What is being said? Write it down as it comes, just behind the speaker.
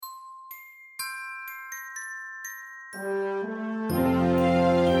Welcome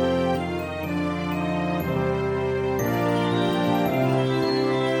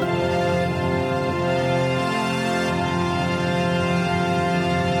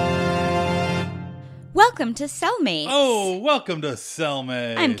to Cellmates. Oh, welcome to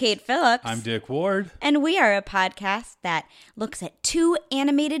Cellmates. I'm Kate Phillips. I'm Dick Ward. And we are a podcast that looks at two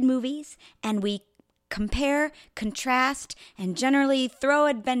animated movies and we compare, contrast, and generally throw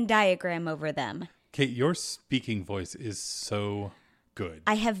a Venn diagram over them. Kate, your speaking voice is so good.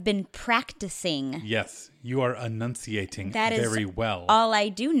 I have been practicing. Yes, you are enunciating That is very well. all I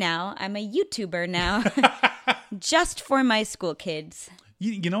do now. I'm a YouTuber now. Just for my school kids.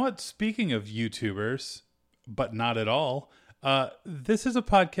 You know what? Speaking of YouTubers, but not at all, this is a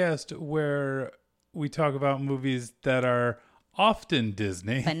podcast where we talk about movies that are often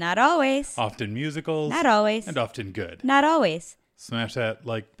Disney. But not always. Often musicals. Not always. And often good. Not always. Smash that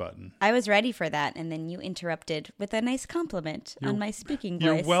like button. I was ready for that, and then you interrupted with a nice compliment on my speaking voice.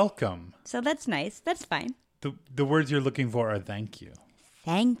 You're welcome. So that's nice. That's fine. The words you're looking for are thank you.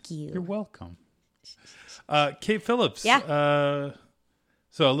 Thank you. You're welcome. Kate Phillips. Yeah.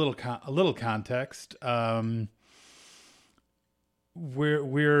 So a little context.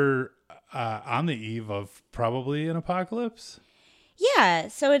 We're on the eve of probably an apocalypse. Yeah,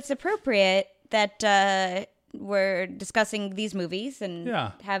 so it's appropriate that we're discussing these movies and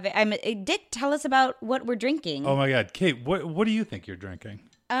Dick, tell us about what we're drinking. Oh my God, Kate, what do you think you're drinking?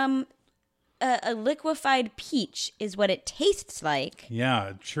 A liquefied peach is what it tastes like. Yeah,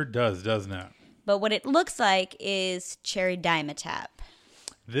 it sure does, doesn't it? But what it looks like is cherry Dimetapp.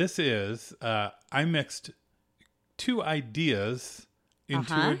 This is, I mixed two ideas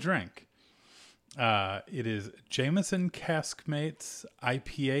into a drink. It is Jameson Caskmates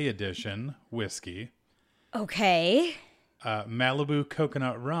IPA edition whiskey. Okay. Malibu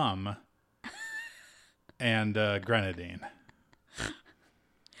coconut rum and grenadine.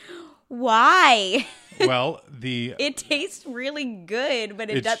 Why? Well, it tastes really good, but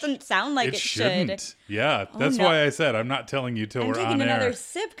it doesn't sound like it should. Yeah, that's why I said I'm not telling you till we're on air. I'm taking another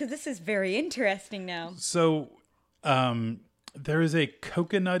sip because this is very interesting now. So, there is a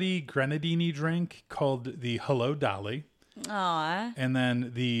coconutty grenadine drink called the Hello Dolly. Aw. And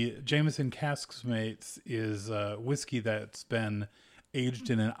then the Jameson Caskmates is whiskey that's been aged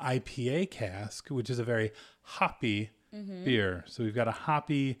in an IPA cask, which is a very hoppy beer. So we've got a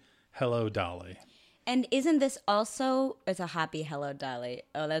hoppy Hello Dolly. And isn't this also... It's a hoppy Hello Dolly.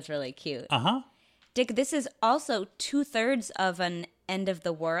 Oh, that's really cute. Uh-huh. Dick, this is also 2/3 of an End of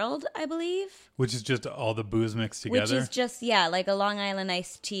the World, I believe. Which is just all the booze mixed together. Which is just, like a Long Island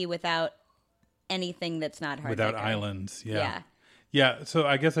iced tea without anything that's not hard without liquor. Islands, yeah. Yeah, so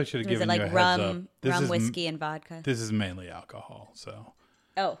I guess I should have given you a heads up. Rum, whiskey, and vodka? This is mainly alcohol, so...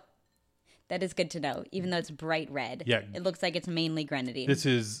 Oh, that is good to know, even though it's bright red. Yeah. It looks like it's mainly grenadine. This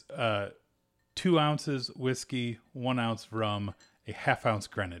is 2 ounces whiskey, 1 ounce rum, a 1/2 ounce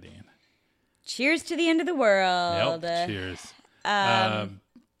grenadine. Cheers to the end of the world. Yep, cheers.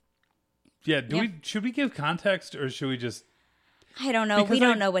 Should we give context or should we just... I don't know. Because we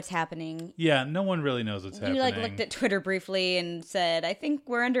don't know what's happening. Yeah, no one really knows what's happening. You looked at Twitter briefly and said, I think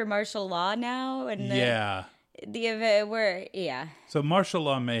we're under martial law now. And yeah. So martial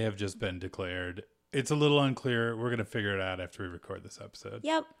law may have just been declared. It's a little unclear. We're going to figure it out after we record this episode.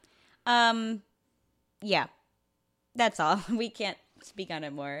 Yep. Yeah. That's all. We can't speak on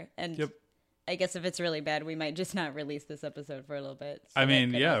it more. And I guess if it's really bad, we might just not release this episode for a little bit. So I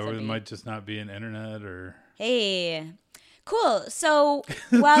mean, or it might just not be an internet or... Hey... Cool. So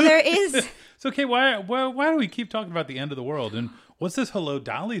while there is... So, okay, why do we keep talking about the end of the world? And what's this Hello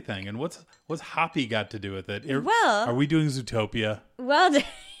Dolly thing? And what's Hoppy got to do with it? Are we doing Zootopia? Well,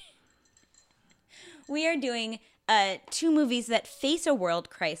 we are doing 2 movies that face a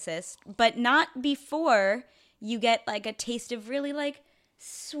world crisis, but not before you get like a taste of really like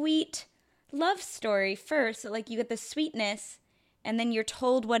sweet love story first. So, like you get the sweetness and then you're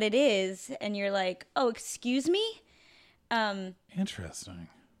told what it is and you're like, oh, excuse me? Interesting.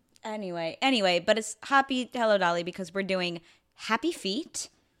 Anyway, but it's Hoppy Hello Dolly because we're doing Happy Feet.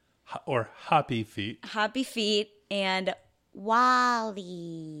 Or Hoppy Feet. Hoppy Feet and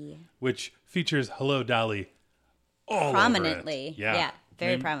Wally. Which features Hello Dolly all prominently. Over it. Yeah,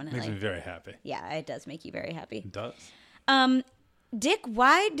 very prominently. Makes me very happy. Yeah, it does make you very happy. It does. Dick,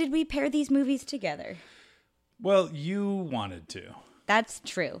 why did we pair these movies together? Well, you wanted to. That's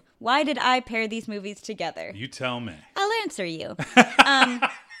true. Why did I pair these movies together? You tell me. I'll answer you.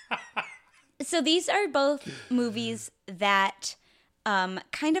 So these are both movies that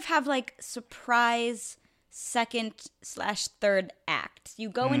kind of have like surprise second/third acts. You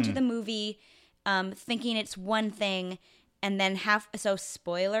go into the movie thinking it's one thing, and then so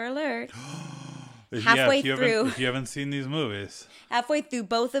spoiler alert, Yeah, if you haven't seen these movies, halfway through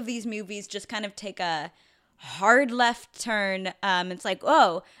both of these movies just kind of take a hard left turn. It's like,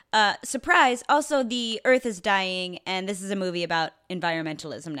 oh, surprise, also the earth is dying, and this is a movie about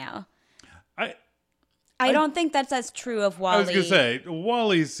environmentalism now. I don't think that's as true of WALL-E. I was going to say,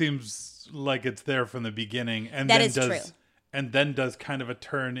 WALL-E seems like it's there from the beginning, and then does kind of a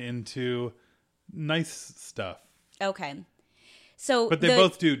turn into nice stuff. Okay. So but they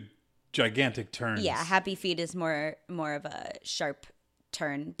both do gigantic turns. Yeah, Happy Feet is more of a sharp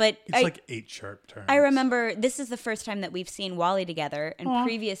turn. But it's like 8 sharp turns. I remember this is the first time that we've seen WALL-E together, and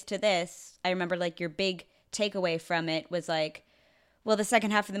previous to this, I remember like your big takeaway from it was like, well, the second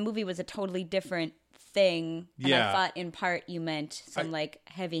half of the movie was a totally different thing. And I thought in part you meant some like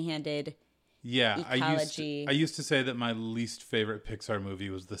heavy-handed ecology. I used to say that my least favorite Pixar movie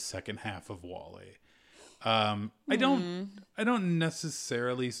was the second half of WALL-E. I don't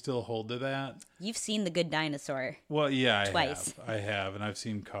necessarily still hold to that. You've seen The Good Dinosaur. Well, yeah, twice. I have, and I've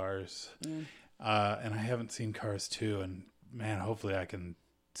seen Cars. And I haven't seen Cars 2, and man, hopefully I can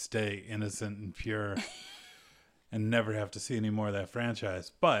stay innocent and pure and never have to see any more of that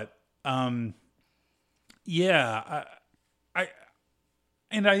franchise. But yeah,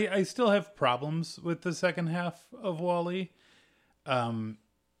 I still have problems with the second half of WALL-E,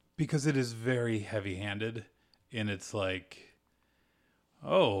 because it is very heavy-handed, and it's like,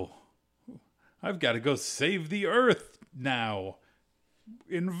 oh, I've got to go save the earth now.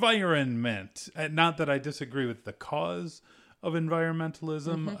 Environment. Not that I disagree with the cause of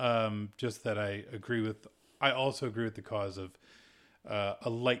environmentalism, just that I also agree with the cause of a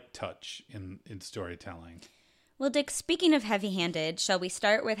light touch in storytelling. Well, Dick, speaking of heavy-handed, shall we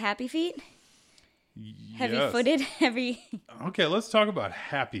start with Happy Feet? Yes. Heavy-footed? Okay, let's talk about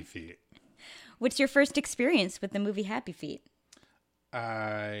Happy Feet. What's your first experience with the movie Happy Feet?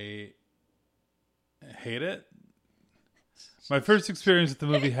 I hate it. My first experience with the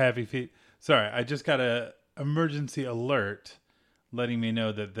movie Happy Feet. Sorry, I just got a emergency alert letting me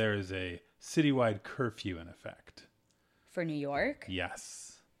know that there is a citywide curfew in effect. For New York?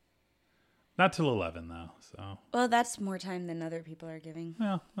 Yes. Not till 11, though. So. Well, that's more time than other people are giving.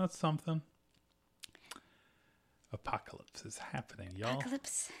 Yeah, that's something. Apocalypse is happening, y'all.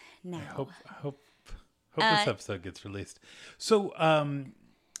 Apocalypse now. I hope this episode gets released. So,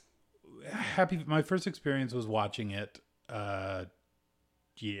 my first experience was watching it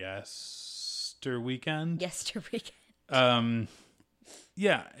Yester weekend.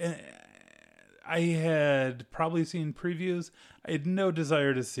 Yeah, I had probably seen previews. I had no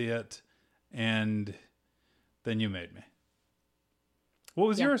desire to see it, and then you made me. What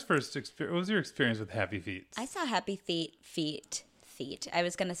was your first experience? What was your experience with Happy Feet? I saw Happy Feet. I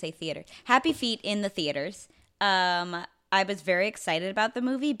was going to say theater. Happy Feet in the theaters. I was very excited about the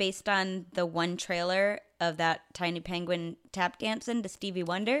movie based on the one trailer of that tiny penguin tap dancing to Stevie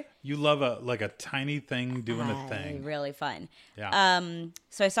Wonder. You love a tiny thing doing a thing. Really fun. Yeah.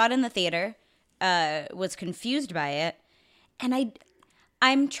 So I saw it in the theater. Was confused by it, and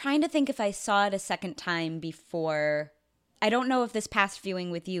I'm trying to think if I saw it a second time before. I don't know if this past viewing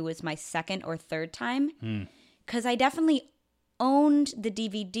with you was my second or third time, because I definitely owned the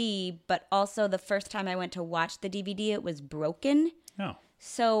DVD, but also the first time I went to watch the DVD, it was broken. Oh.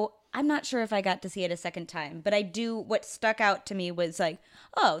 So I'm not sure if I got to see it a second time, but what stuck out to me was like,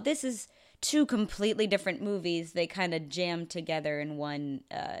 oh, this is two completely different movies. They kind of jammed together in one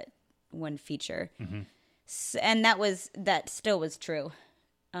feature. Mm-hmm. And that still was true.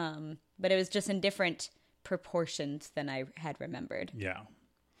 But it was just in different proportions than I had remembered. Yeah.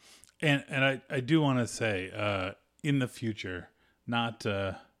 And I do want to say, in the future, not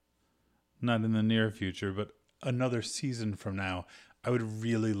in the near future, but another season from now, I would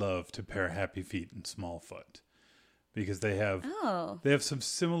really love to pair Happy Feet and Smallfoot, because they have some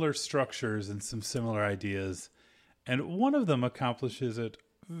similar structures and some similar ideas, and one of them accomplishes it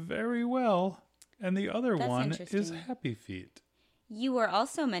very well, and the other one is Happy Feet. You were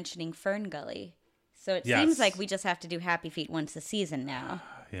also mentioning Fern Gully, so it seems like we just have to do Happy Feet once a season now.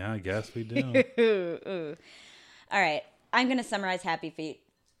 Yeah, I guess we do. All right, I'm going to summarize Happy Feet.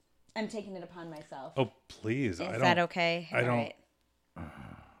 I'm taking it upon myself. Oh, please. Is that okay? All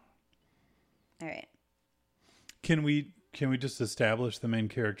right. Can we just establish the main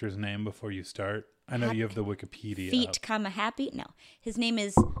character's name before you start? I know you have the Wikipedia Feet, up. Happy? No. His name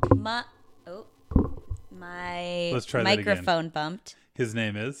is my Let's try microphone that bumped. His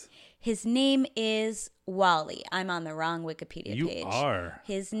name is? His name is WALL-E. I'm on the wrong Wikipedia page. You are.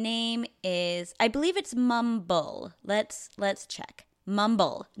 His name is, I believe it's Mumble. Let's check.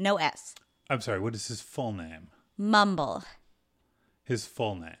 Mumble, no S. I'm sorry, what is his full name? Mumble. His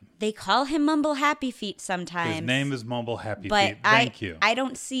full name. They call him Mumble Happy Feet sometimes. His name is Mumble Happy but Feet. Thank you. I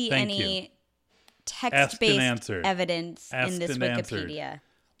don't see any text-based evidence in this Wikipedia.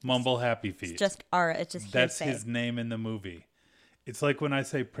 Mumble Happy Feet. It's just it's just That's hearsay. his name in the movie. It's like when I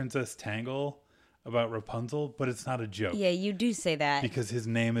say Princess Tangle about Rapunzel, but it's not a joke. Yeah, you do say that. Because his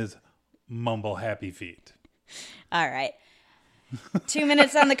name is Mumble Happy Feet. All right. 2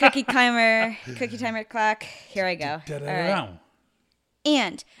 minutes on the cookie timer clock. Here I go. All right.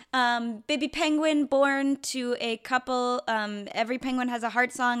 And baby penguin born to a couple. Every penguin has a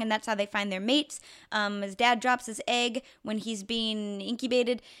heart song, and that's how they find their mates. His dad drops his egg when he's being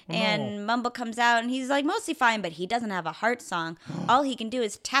incubated, and Mumble comes out, and he's like mostly fine, but he doesn't have a heart song. All he can do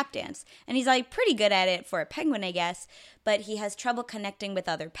is tap dance, and he's like pretty good at it for a penguin, I guess. But he has trouble connecting with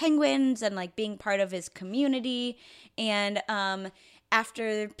other penguins and like being part of his community. And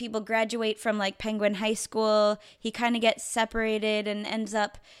after people graduate from like Penguin High School, he kind of gets separated and ends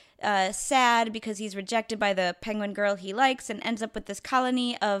up sad because he's rejected by the penguin girl he likes, and ends up with this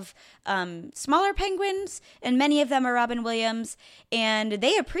colony of smaller penguins, and many of them are Robin Williams, and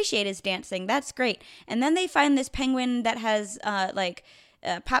they appreciate his dancing. That's great. And then they find this penguin that has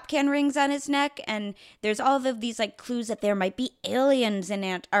pop can rings on his neck, and there's all of these like clues that there might be aliens in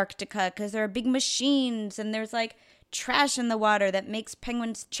Antarctica because there are big machines, and there's like trash in the water that makes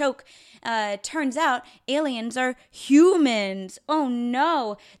penguins choke. Turns out aliens are humans. Oh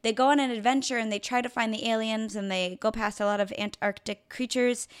no. They go on an adventure and they try to find the aliens, and they go past a lot of Antarctic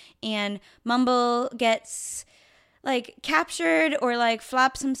creatures, and Mumble gets like captured or like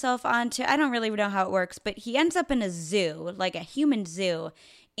flops himself onto, I don't really know how it works, but he ends up in a zoo, like a human zoo,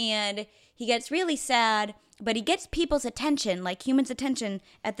 and he gets really sad, but he gets people's attention, like humans' attention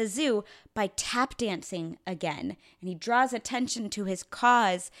at the zoo, by tap dancing again. And he draws attention to his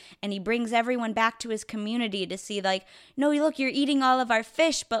cause, and he brings everyone back to his community to see like, no, look, you're eating all of our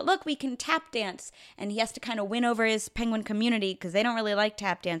fish, but look, we can tap dance. And he has to kind of win over his penguin community because they don't really like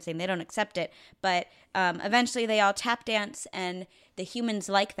tap dancing. They don't accept it. But eventually they all tap dance, and the humans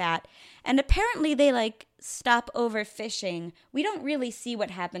like that. And apparently they like stop overfishing. We don't really see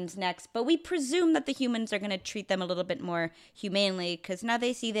what happens next, but we presume that the humans are going to treat them a little bit more humanely because now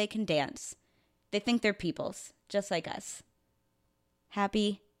they see they can dance. They think they're peoples, just like us.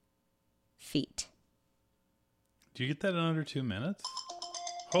 Happy feet. Do you get that in under 2 minutes?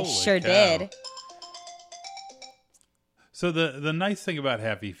 Holy sure cow. Did. So the nice thing about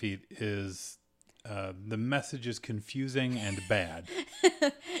Happy Feet is the message is confusing and bad.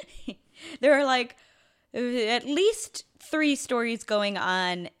 There are like at least 3 stories going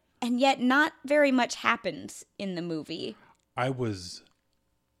on, and yet not very much happens in the movie. I was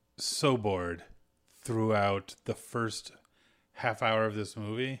so bored throughout the first half hour of this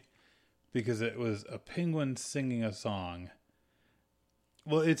movie because it was a penguin singing a song.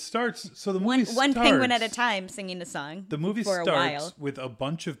 Well, it starts, so the movie starts... One penguin at a time singing a song. The movie for starts a while. with a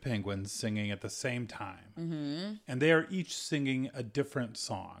bunch of penguins singing at the same time. Mm-hmm. And they are each singing a different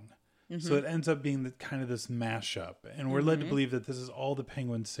song. Mm-hmm. So it ends up being kind of this mashup. And we're led to believe that this is all the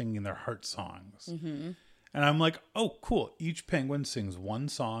penguins singing their heart songs. Mm-hmm. And I'm like, oh, cool. Each penguin sings one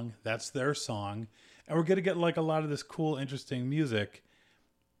song. That's their song. And we're going to get like a lot of this cool, interesting music.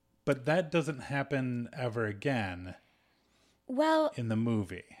 But that doesn't happen ever again. Well, in the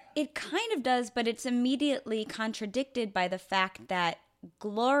movie. It kind of does, but it's immediately contradicted by the fact that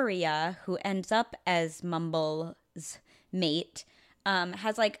Gloria, who ends up as Mumble's mate,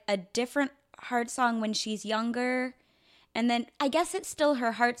 has like a different heart song when she's younger. And then I guess it's still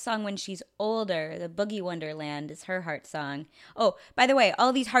her heart song when she's older. The Boogie Wonderland is her heart song. Oh, by the way,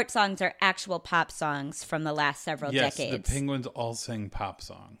 all these heart songs are actual pop songs from the last several decades. Yes, the penguins all sing pop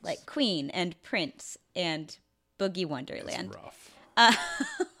songs. Like Queen and Prince and Boogie Wonderland. It's rough.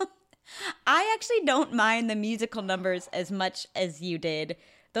 I actually don't mind the musical numbers as much as you did.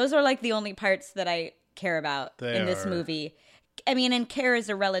 Those are like the only parts that I care about in this movie. I mean, and care is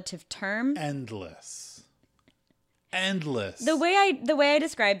a relative term. Endless. The way I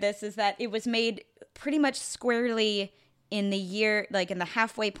describe this is that it was made pretty much squarely in the year, like in the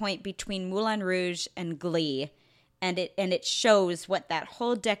halfway point between Moulin Rouge and Glee, and it shows what that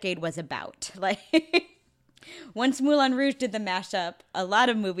whole decade was about. Like, once Moulin Rouge did the mashup, a lot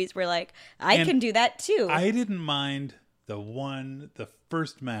of movies were like, I can do that too. I didn't mind the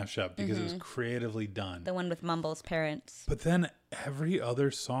first mashup because it was creatively done. The one with Mumble's parents. But then every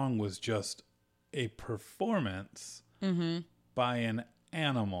other song was just a performance by an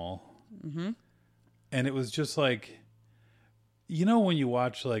animal. Mm-hmm. And it was just like, you know, when you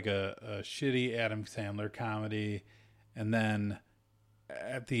watch like a shitty Adam Sandler comedy and then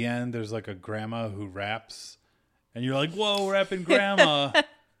at the end, there's like a grandma who raps, and you're like, whoa, rapping grandma.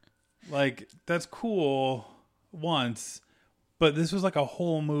 Like, that's cool once, but this was like a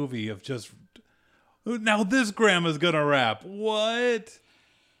whole movie of just, now this grandma's gonna rap. What?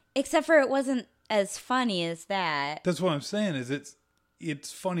 Except for it wasn't as funny as that. That's what I'm saying, is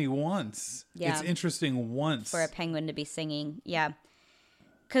it's funny once. Yeah. It's interesting once. For a penguin to be singing. Yeah.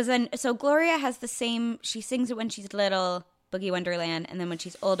 Because then, so Gloria has the same, she sings it when she's little, Boogie Wonderland, and then when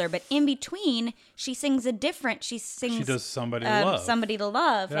she's older. But in between, she sings a different, she does Somebody to Love. Somebody to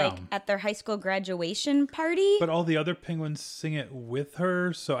Love, Yeah. like at their high school graduation party. But all the other penguins sing it with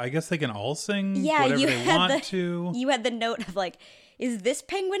her, so I guess they can all sing Yeah, whatever you they had want to. You had the note of like, is this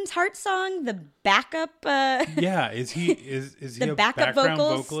penguin's heart song the backup? Yeah, is he The a backup background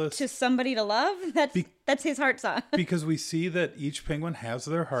vocals vocalist? to Somebody to Love? That's his heart song. Because we see that each penguin has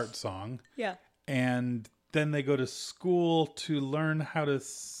their heart song, Yeah. and then they go to school to learn how to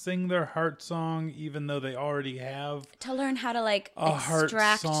sing their heart song, even though they already have. To learn how to like A heart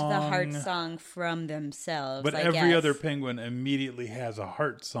extract the heart song. song from themselves. But I every guess. other penguin immediately has a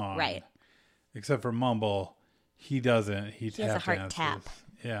heart song. Right. Except for Mumble. He doesn't. He has a tap heart dances. tap.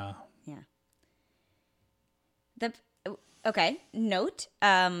 Yeah. Yeah. Okay. Note: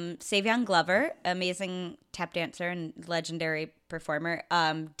 Savion Glover, amazing tap dancer and legendary performer,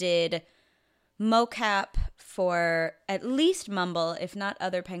 did mocap for at least Mumble, if not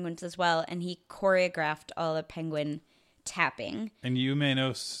other penguins as well, and he choreographed all the penguin tapping. And you may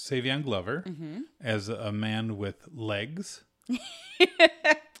know Savion Glover Mm-hmm. as a man with legs.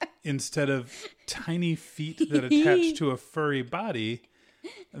 Instead of tiny feet that attach to a furry body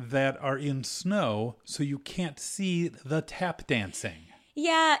that are in snow, so you can't see the tap dancing.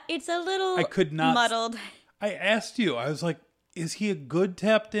 Yeah, it's a little I could not muddled. I asked you, I was like, is he a good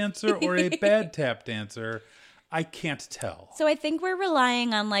tap dancer or a bad tap dancer? I can't tell. So I think we're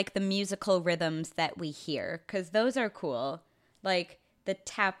relying on like the musical rhythms that we hear, because those are cool, like the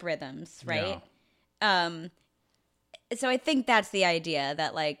tap rhythms, right? So I think that's the idea,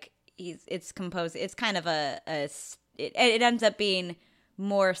 that like it's composed. It's kind of it ends up being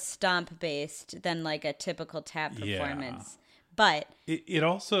more stomp based than like a typical tap performance. But it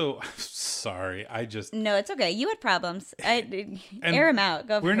also, sorry, I just no, it's okay. You had problems. Air them out.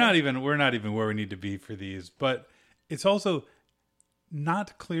 Go. We're not even where we need to be for these, but it's also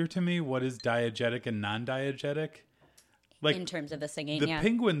not clear to me what is diegetic and non-diegetic. Like in terms of the singing. the Yeah.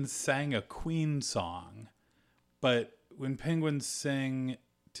 penguins sang a Queen song, but when penguins sing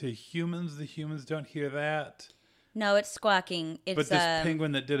to humans, the humans don't hear that. No, it's squawking. It's But this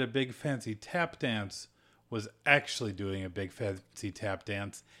penguin that did a big fancy tap dance was actually doing a big fancy tap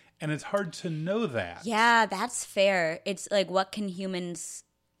dance, and it's hard to know that. Yeah, that's fair. It's like, what can humans?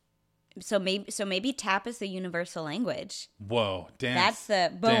 So maybe tap is the universal language. Whoa, dance. That's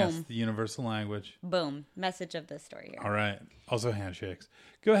the boom. Dance, the universal language. Boom. Message of the story here. All right. Also handshakes.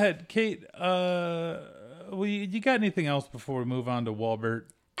 Go ahead, Kate. You got anything else before we move on to Walbert?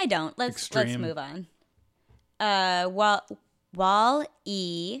 I don't. Let's Extreme. move on. Wall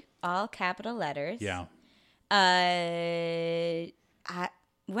E, all capital letters. Yeah.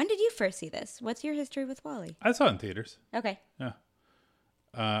 When did you first see this? What's your history with Wall-E? I saw it in theaters. Okay. Yeah.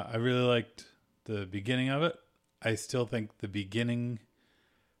 I really liked the beginning of it. I still think the beginning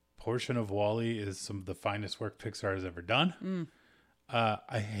portion of Wall-E is some of the finest work Pixar has ever done.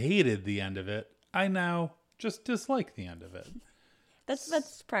 I hated the end of it. I now just dislike the end of it.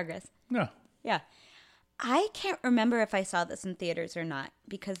 That's progress. No. Yeah. I can't remember if I saw this in theaters or not,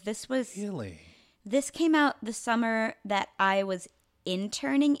 because Really? this came out the summer that I was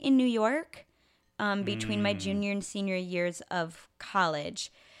interning in New York, between my junior and senior years of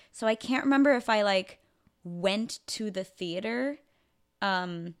college. So I can't remember if I like went to the theater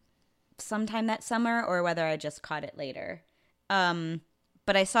sometime that summer or whether I just caught it later.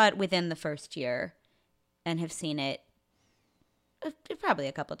 But I saw it within the first year and have seen it probably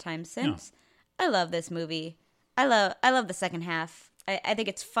a couple times since. I love this movie. I love the second half. I think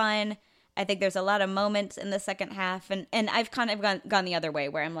it's fun. I think there's a lot of moments in the second half, and I've kind of gone the other way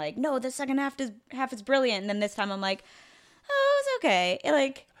where I'm like, no, the second half is brilliant, and then this time I'm like, oh, it's okay.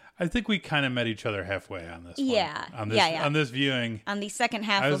 Like, I think we kind of met each other halfway on this Yeah. one. On this, Yeah. On this viewing. on the second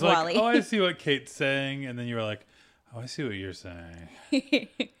half I of was like, Wall-E. oh, I see what Kate's saying. And then you were like, oh, I see what you're saying.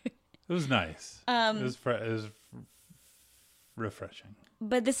 It was nice. It was refreshing.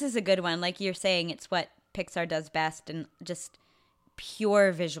 But this is a good one. Like you're saying, it's what Pixar does best, and just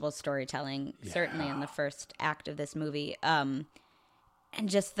pure visual storytelling, certainly in the first act of this movie. And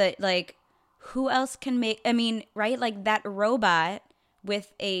just the, like, who else can make, I mean, right? Like that robot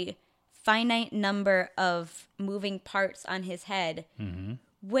with a finite number of moving parts on his head.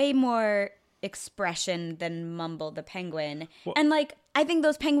 Way more expression than Mumble the penguin. And like, I think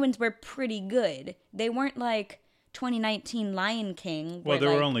those penguins were pretty good. They weren't like 2019 Lion King. Well,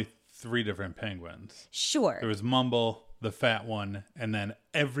 there were only 3 different penguins. Sure. There was Mumble, the fat one, and then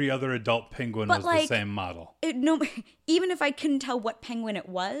every other adult penguin was the same model. Even if I couldn't tell what penguin it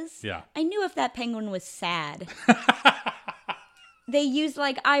was, I knew if that penguin was sad. They used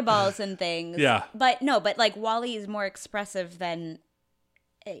like eyeballs and things. Yeah. But like Wally is more expressive than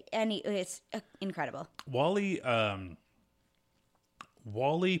it's incredible. Wally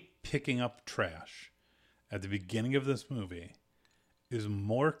picking up trash at the beginning of this movie is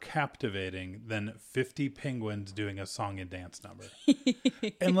more captivating than 50 penguins doing a song and dance number.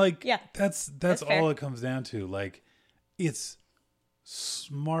 And like, that's all it comes down to. Like, it's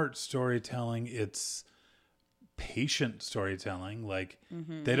smart storytelling. It's patient storytelling. Like,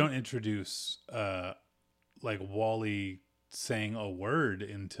 they don't introduce like Wally saying a word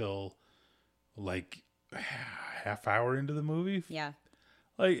until like half hour into the movie. Yeah.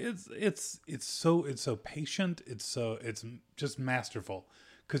 Like it's so patient. It's just masterful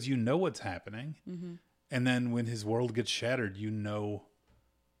because you know what's happening, and then when his world gets shattered, you know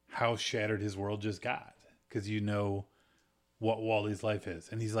how shattered his world just got because you know what Wally's life is,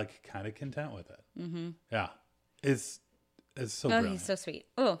 and he's like kind of content with it. Yeah, it's so. Brilliant. He's so sweet.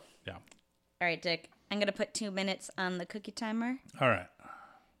 Oh, yeah. All right, Dick. I'm gonna put 2 minutes on the cookie timer. All right.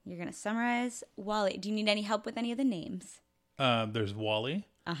 You're gonna summarize Wally. Do you need any help with any of the names? There's Wally.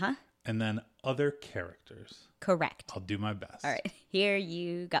 And then other characters. Correct. I'll do my best. All right. Here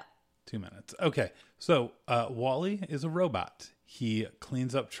you go. 2 minutes. Okay. So Wally is a robot. He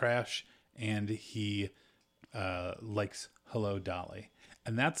cleans up trash and he likes Hello Dolly.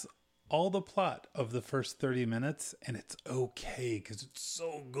 And that's all the plot of the first 30 minutes. And it's okay because it's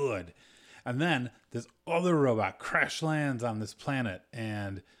so good. And then this other robot crash lands on this planet.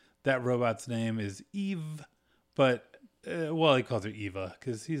 And that robot's name is Eve. But he calls her Eva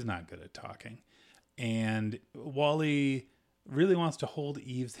because he's not good at talking. And Wally really wants to hold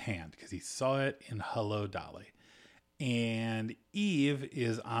Eve's hand because he saw it in Hello Dolly. And Eve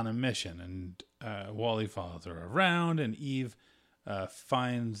is on a mission. And Wally follows her around. And Eve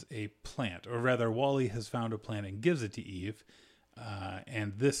finds a plant. Or rather, Wally has found a plant and gives it to Eve.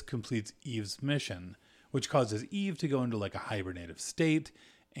 And this completes Eve's mission, which causes Eve to go into like a hibernative state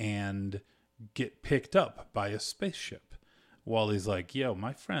and get picked up by a spaceship. Wally's like, yo,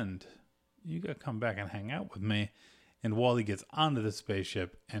 my friend, you gotta come back and hang out with me. And Wally gets onto the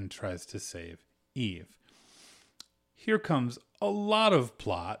spaceship and tries to save Eve. Here comes a lot of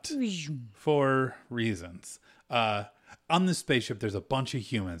plot for reasons. On this spaceship, there's a bunch of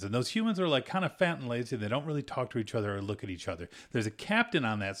humans, and those humans are like kind of fat and lazy. They don't really talk to each other or look at each other. There's a captain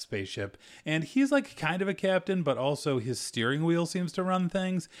on that spaceship, and he's like kind of a captain, but also his steering wheel seems to run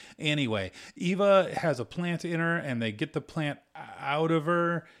things. Anyway, Eva has a plant in her, and they get the plant out of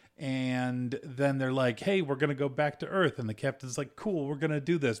her, and then they're like, hey, we're going to go back to Earth. And the captain's like, cool, we're going to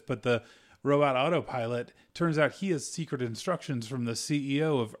do this. But the robot autopilot, turns out he has secret instructions from the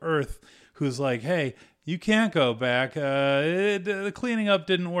CEO of Earth, who's like, hey, you can't go back. The cleaning up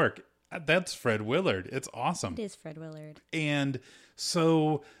didn't work. That's Fred Willard. It's awesome. It is Fred Willard. And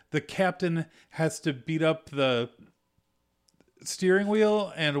so the captain has to beat up the steering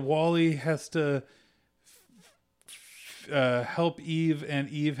wheel, and Wally has to help Eve, and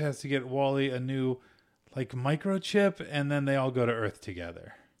Eve has to get Wally a new like microchip, and then they all go to Earth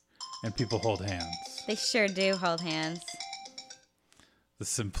together. And people hold hands. They sure do hold hands. The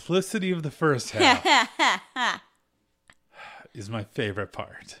simplicity of the first half is my favorite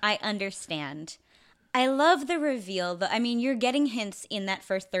part. I understand. I love the reveal. I mean, you're getting hints in that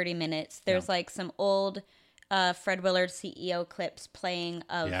first 30 minutes. There's like some old Fred Willard CEO clips playing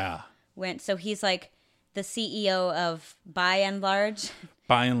of so he's like the CEO of By and Large.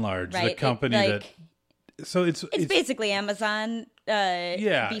 By and Large, right? The company so it's basically Amazon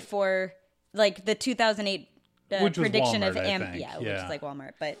before like the 2008 prediction Walmart, of which is like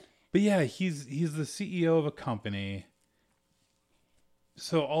Walmart, but yeah, he's the CEO of a company.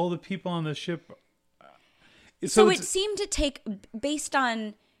 So all the people on the ship. So it seemed to take based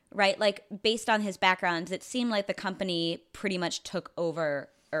on his background, it seemed like the company pretty much took over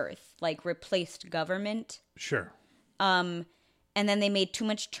Earth, like replaced government. Sure. And then they made too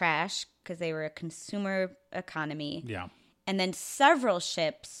much trash because they were a consumer economy. Yeah. And then several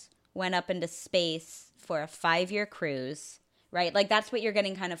ships went up into space for a 5-year cruise, right? Like that's what you're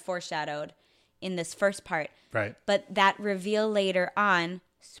getting kind of foreshadowed in this first part. Right.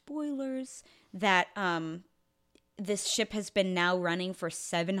 this ship has been now running for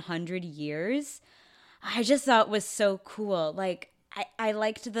 700 years, I just thought was so cool. Like, I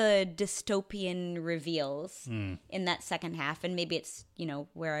liked the dystopian reveals in that second half, and maybe it's,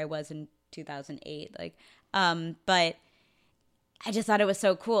 where I was in 2008. Like, but I just thought it was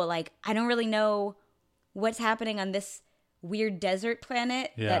so cool. Like, I don't really know what's happening on this weird desert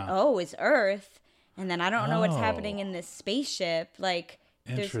planet that, is Earth. And then I don't know what's happening in this spaceship. Like,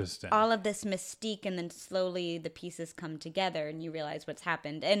 there's all of this mystique, and then slowly the pieces come together and you realize what's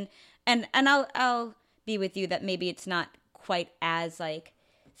happened. And I'll be with you that maybe it's not quite as like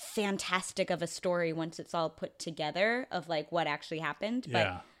fantastic of a story once it's all put together of like what actually happened.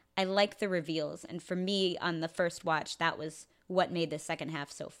 But I like the reveals. And for me on the first watch, that was what made the second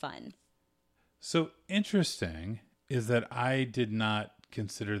half so fun. So interesting is that I did not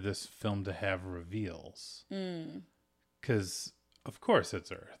consider this film to have reveals. Because, of course,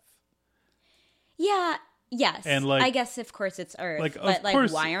 it's Earth. Yeah, yes. And like, I guess, of course, it's Earth. Like, but,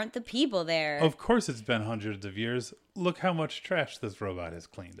 like, why aren't the people there? Of course it's been hundreds of years. Look how much trash this robot has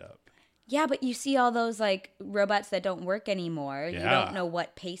cleaned up. Yeah, but you see all those, like, robots that don't work anymore. Yeah. You don't know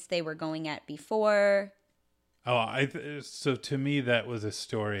what pace they were going at before. Oh, so to me, that was a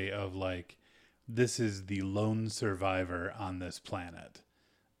story of, like, this is the lone survivor on this planet.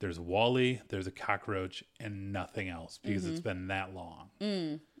 There's Wall-E, there's a cockroach, and nothing else because it's been that long.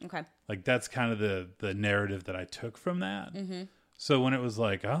 Okay. Like, that's kind of the narrative that I took from that. So when it was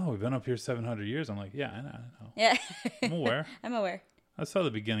like, oh, we've been up here 700 years, I'm like, yeah, I know. Yeah. I'm aware. I'm aware. I saw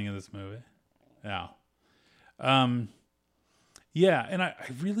the beginning of this movie. Yeah. Yeah, and I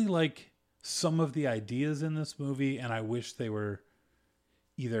really like some of the ideas in this movie, and I wish they were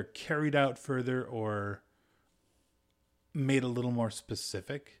either carried out further or made a little more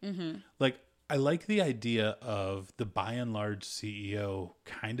specific. Like, I like the idea of the by and large CEO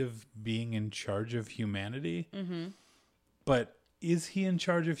kind of being in charge of humanity. But is he in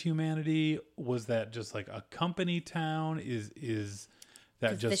charge of humanity? Was that just like a company town? Is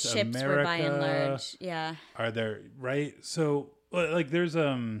that just the ships America? Were by and large, yeah. Are there, right? So, like, there's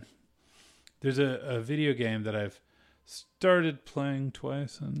a video game that I've started playing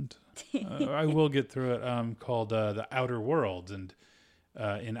twice, and I will get through it, called The Outer Worlds. And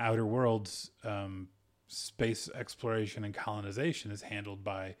in Outer Worlds, space exploration and colonization is handled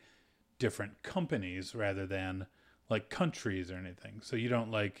by different companies rather than like countries or anything. So you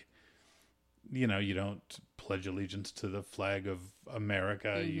don't you don't pledge allegiance to the flag of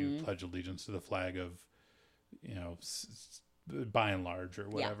America. You pledge allegiance to the flag of, by and large or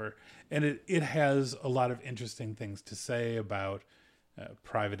whatever. Yeah. And it has a lot of interesting things to say about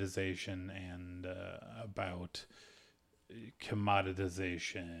privatization and about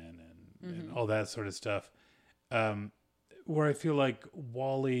commoditization and all that sort of stuff. Where I feel like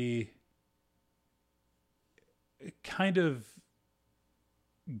Wall-E kind of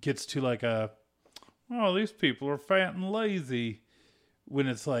gets to like these people are fat and lazy, when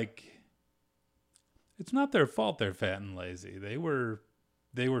it's like, it's not their fault they're fat and lazy. They were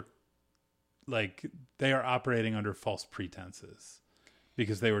like, they are operating under false pretenses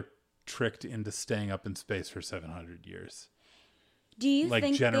because they were tricked into staying up in space for 700 years. Do you like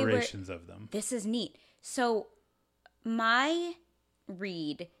think generations of them? This is neat. So my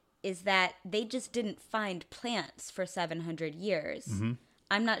read is that they just didn't find plants for 700 years.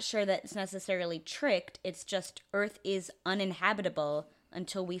 I'm not sure that it's necessarily tricked. It's just Earth is uninhabitable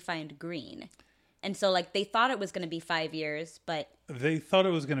until we find green. And so, like, they thought it was going to be 5 years, but... They thought it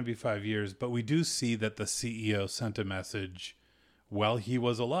was going to be 5 years, but we do see that the CEO sent a message while he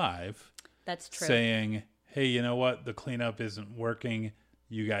was alive. That's true. Saying, hey, you know what? The cleanup isn't working.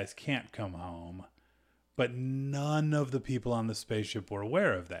 You guys can't come home. But none of the people on the spaceship were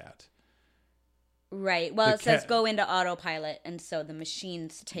aware of that. Right. Well, it says go into autopilot, and so the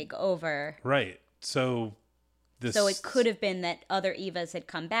machines take over. Right. So it could have been that other Evas had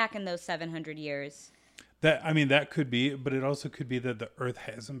come back in those 700 years. That could be, but it also could be that the Earth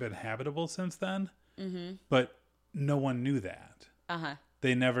hasn't been habitable since then. But no one knew that.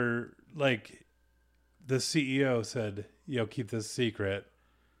 They never, like, the CEO said, keep this secret.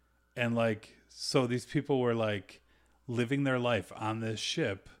 And, like, so these people were, like, living their life on this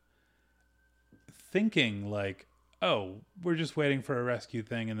ship, thinking, like, oh, we're just waiting for a rescue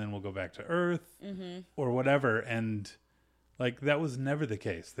thing and then we'll go back to Earth or whatever. And, like, that was never the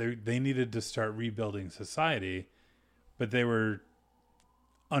case. They needed to start rebuilding society, but they were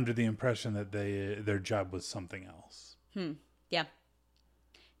under the impression that their job was something else. Yeah.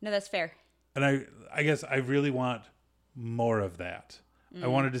 No, that's fair. And I guess I really want more of that. I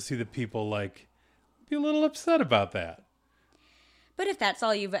wanted to see the people, like, be a little upset about that. But if that's all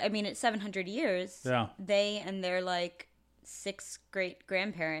I mean, it's 700 years. Yeah. They and their like 6 great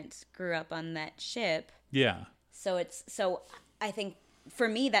grandparents grew up on that ship. Yeah. So I think for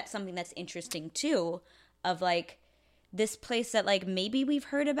me that's something that's interesting too, of like this place that like maybe we've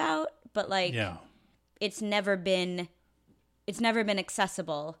heard about, but like Yeah. it's never been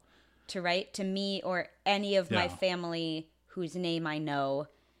accessible to me or any of my Yeah. family whose name I know.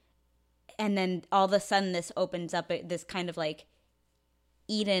 And then all of a sudden this opens up this kind of like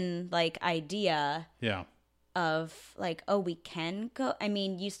Eden like idea Yeah. of like, oh, we can go. I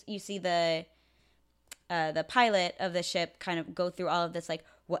mean, you see the pilot of the ship kind of go through all of this, like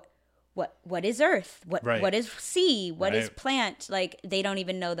what is Earth, Right. what is sea, what is Right. plant, like they don't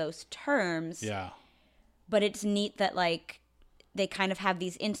even know those terms. Yeah. But it's neat that like they kind of have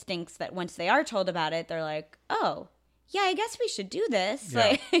these instincts that once they are told about it, they're like, oh yeah, I guess we should do this.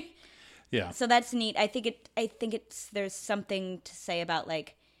 Yeah. Like, Yeah. so that's neat. I think it's there's something to say about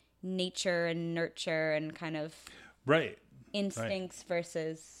like nature and nurture and kind of Right. instincts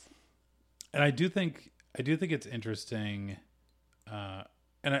versus And I do think it's interesting,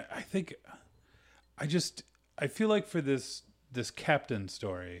 and I think I feel like for this captain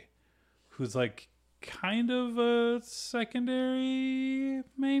story, who's like kind of a secondary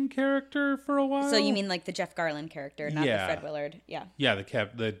main character for a while. So you mean like the Jeff Garland character, not Yeah. the Fred Willard? Yeah. Yeah,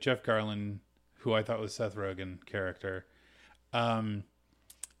 the Jeff Garland, who I thought was Seth Rogen character. I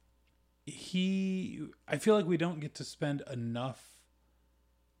feel like we don't get to spend enough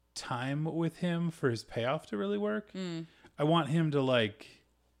time with him for his payoff to really work. I want him to like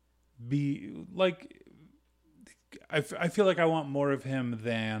be like, I feel like I want more of him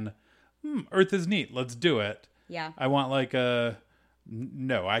than Earth is neat, let's do it. Yeah. I want like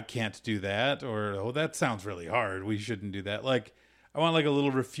no, I can't do that, or oh, that sounds really hard, we shouldn't do that. Like I want like a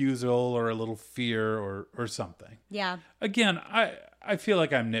little refusal or a little fear or something. Yeah. Again, I feel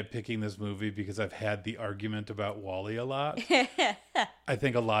like I'm nitpicking this movie because I've had the argument about Wall-E a lot. I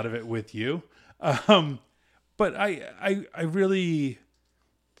think a lot of it with you. But I really,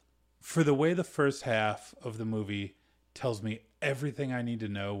 for the way the first half of the movie tells me everything I need to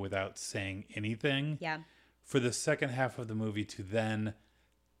know without saying anything, Yeah. for the second half of the movie to then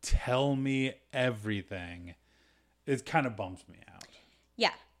tell me everything, it kind of bums me out.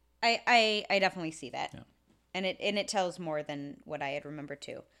 Yeah. I definitely see that. Yeah. And it tells more than what I had remembered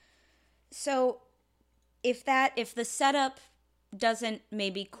too. So if the setup doesn't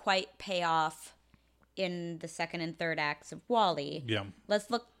maybe quite pay off in the second and third acts of Wall-E, Yeah. let's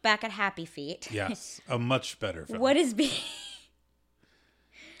look back at Happy Feet. Yes. A much better film. What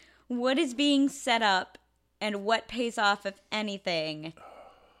is being set up and what pays off, if anything?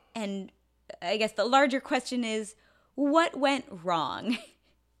 And I guess the larger question is, what went wrong?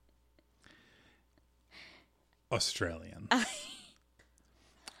 Australian.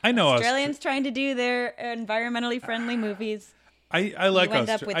 I know Australians trying to do their environmentally friendly movies. I like You end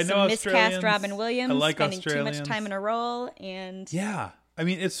up with I know some miscast Australians. Robin Williams I like spending too Australians. much time in a role, and Yeah, I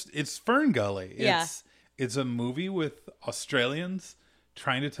mean it's Fern Gully. Yeah. It's a movie with Australians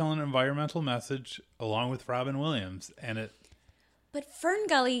trying to tell an environmental message along with Robin Williams, and it. but Fern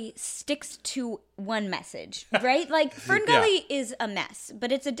Gully sticks to one message, right? Like Fern Yeah. Gully is a mess,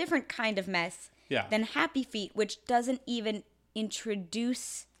 but it's a different kind of mess Yeah. than Happy Feet, which doesn't even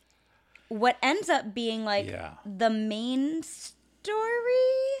introduce what ends up being like Yeah. the main story.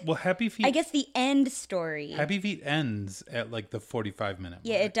 Well, Happy Feet. I guess the end story. Happy Feet ends at like the 45-minute.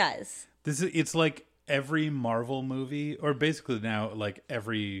 Yeah, it does. It's like every Marvel movie, or basically now like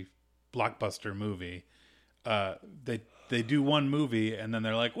every blockbuster movie. They do one movie and then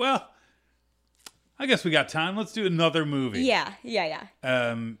they're like, well, I guess we got time. Let's do another movie. Yeah. Yeah.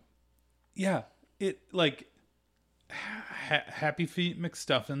 It like Happy Feet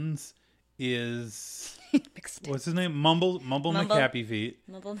McStuffins is what's his name? Mumble McHappy Feet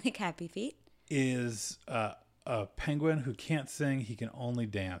Mumble McHappy Feet. is a penguin who can't sing. He can only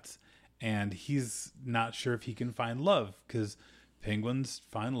dance, and he's not sure if he can find love because penguins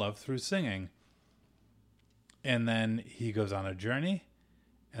find love through singing. And then he goes on a journey,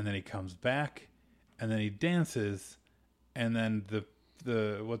 and then he comes back, and then he dances, and then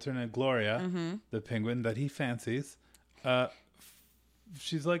the what's her name, Gloria, the penguin that he fancies,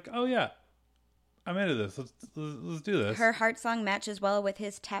 she's like, oh yeah, I'm into this. Let's do this. Her heart song matches well with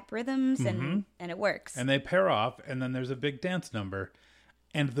his tap rhythms, and it works. And they pair off, and then there's a big dance number,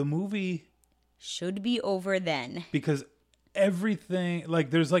 and the movie Should be over then. because everything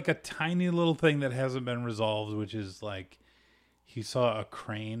like there's like a tiny little thing that hasn't been resolved, which is like he saw a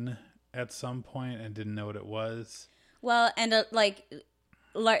crane at some point and didn't know what it was. Well, and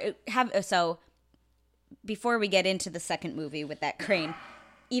so before we get into the second movie with that crane,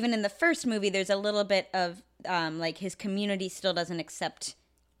 even in the first movie, there's a little bit of like his community still doesn't accept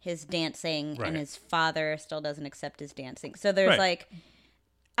his dancing, Right. and his father still doesn't accept his dancing. So there's Right. like,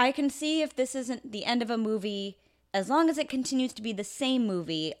 I can see if this isn't the end of a movie. As long as it continues to be the same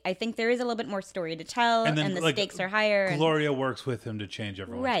movie, I think there is a little bit more story to tell, and, the like, stakes are higher. and- Gloria works with him to change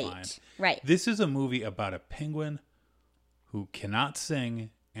everyone's Right, mind. right. This is a movie about a penguin who cannot sing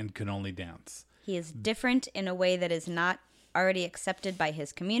and can only dance. He is different in a way that is not already accepted by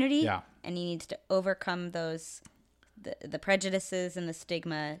his community. Yeah. And he needs to overcome those the prejudices and the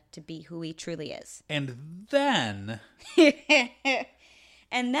stigma to be who he truly is. And then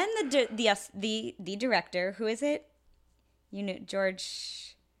And then the director, who is it? You know,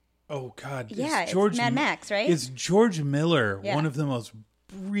 George. oh god, Yeah, it's Mad Max, right? It's George Miller, Yeah. one of the most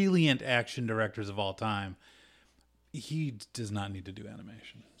brilliant action directors of all time. He does not need to do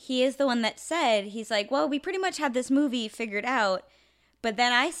animation. He is the one that said, he's like, well, we pretty much had this movie figured out. But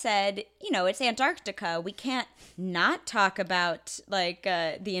then I said, you know, it's Antarctica. We can't not talk about like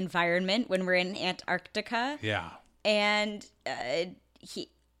the environment when we're in Antarctica. Yeah. And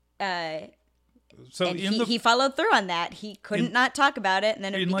So he followed through on that. He couldn't not talk about it, and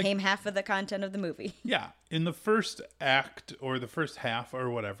then it in, like- became half of the content of the movie. yeah, in the first act or the first half or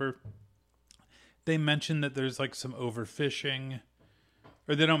whatever, they mention that there's like some overfishing,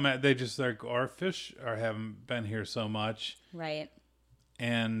 or they don't. They just like our fish haven't been here so much, Right.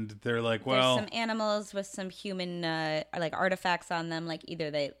 and they're like, well, There's some animals with some human like artifacts on them. Like either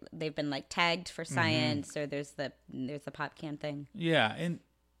they've been like tagged for science, or there's the pop can thing. yeah, and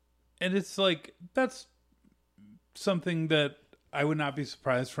it's like that's something that I would not be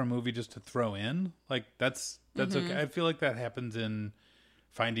surprised for a movie just to throw in. Like that's okay. I feel like that happens in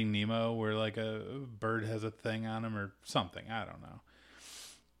Finding Nemo, where like a bird has a thing on him or something. I don't know,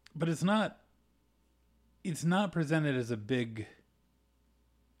 but it's not presented as a big.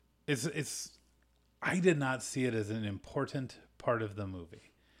 It's. I did not see it as an important part of the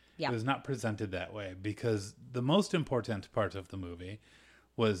movie. Yeah. It was not presented that way because the most important part of the movie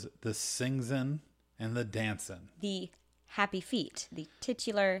was the singing and the dancing. The happy feet, the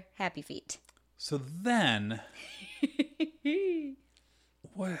titular happy feet. So then,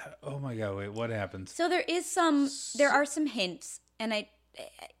 what? Oh my god! Wait, what happens? So there are some hints, and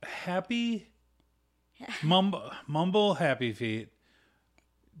Happy Mumble Happy Feet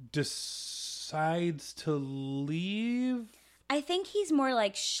decides to leave. I think he's more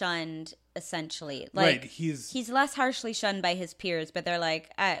like shunned, essentially. Like Right, he's less harshly shunned by his peers, but they're like,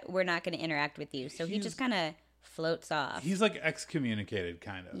 we're not going to interact with you. So he just kind of floats off. he's like excommunicated,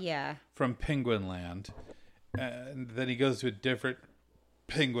 kind of. Yeah. From Penguin Land, and then he goes to a different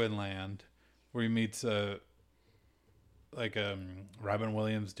Penguin Land where he meets Robin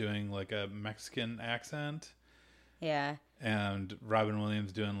Williams doing like a Mexican accent, Yeah. and Robin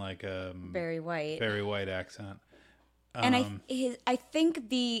Williams doing like a Very white. Barry White accent. And I think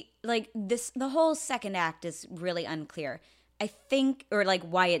the whole second act is really unclear. I think, or like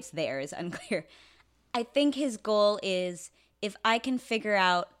why it's there is unclear. I think his goal is if I can figure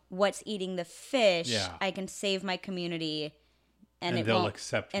out what's eating the fish, Yeah. I can save my community, and they'll won't-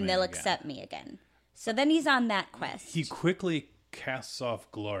 accept and me they'll again. accept me again. So then he's on that quest. He quickly casts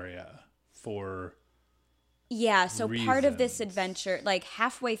off Gloria for Yeah, so part of this reasons. adventure, like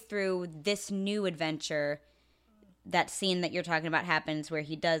halfway through this new adventure, that scene that you're talking about happens where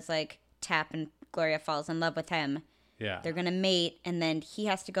he does like tap and Gloria falls in love with him. yeah. They're gonna mate, and then he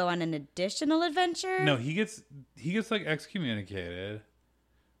has to go on an additional adventure. No, he gets like excommunicated.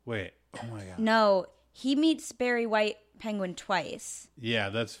 Wait, oh my god. No, he meets Barry White Penguin twice. Yeah,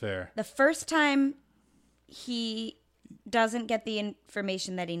 that's fair. The first time, he doesn't get the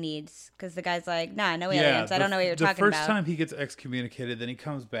information that he needs because the guy's like, "Nah, no aliens. I don't know what you're talking The about." first time he gets excommunicated, then he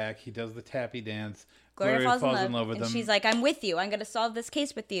comes back. He does the tappy dance. Gloria falls in love with and him. she's like, "I'm with you. I'm gonna solve this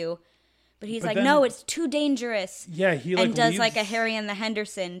case with you." But he's But like, then- "No, it's too dangerous." Yeah, he like and does leaves- like a Harry and the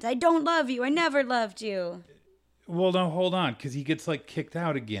Hendersons. "I don't love you. I never loved you." Well, no, hold on, because he gets like kicked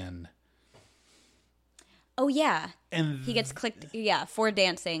out again, Oh yeah, and he gets clicked. Yeah, for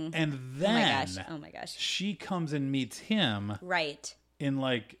dancing. and Oh then my gosh. Oh my gosh. she comes and meets him Right. in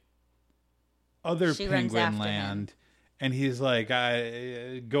like other She runs Penguin after Land, and he's like,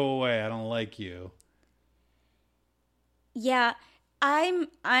 "I go away. I don't like you." Yeah,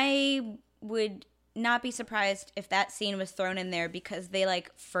 I would not be surprised if that scene was thrown in there because they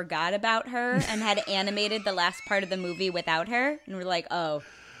like forgot about her and had animated the last part of the movie without her, and we're like, "Oh,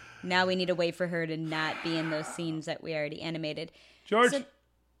 now we need to wait for her to not be in those scenes that we already animated." George, So-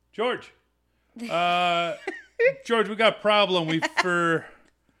 George, George, we got a problem.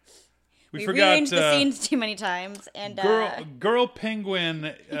 We forgot rearranged the scenes too many times, and girl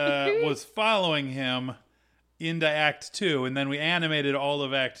penguin was following him into Act 2, and then we animated all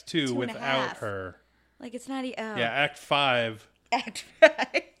of Act 2 2.5. without her. Like it's not. Oh. Yeah, Act 5. Act 5.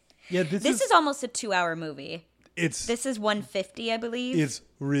 Yeah, this is almost a 2-hour movie. This is 150, I believe. It's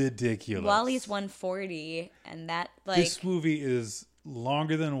ridiculous. WALL-E's 140, and that like this movie is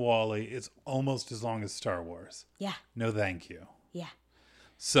longer than WALL-E. It's almost as long as Star Wars. Yeah. No, thank you. Yeah.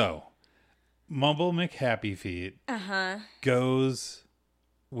 So, Mumble McHappyFeet goes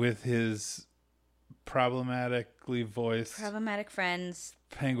with his problematically voiced Problematic friends.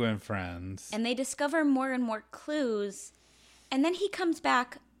 penguin friends. And they discover more and more clues. And then he comes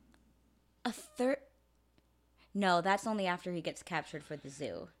back a third. No, that's only after he gets captured for the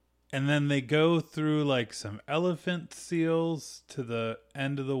zoo. And then they go through like some elephant seals to the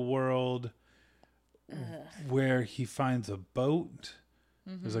end of the world where he finds a boat.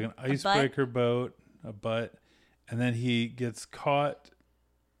 There's like an icebreaker boat, a butt. And then he gets caught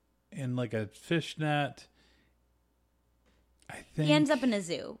in like a fish net. I think He ends up in a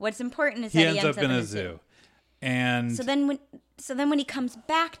zoo. What's important is he that ends up in a zoo. And so then when he comes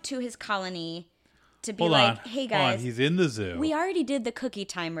back to his colony to be hold like, on, hey hold on, guys, he's in the zoo. we already did the cookie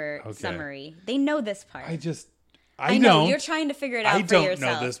timer summary. They know this part. I know don't. you're trying to figure it out I for don't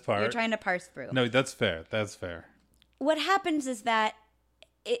yourself. know this part. You're trying to parse through. No, that's fair. That's fair. What happens is that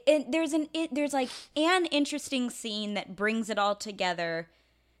there's like an interesting scene that brings it all together.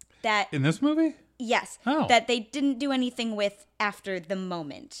 That In this movie? yes, Oh. that they didn't do anything with after the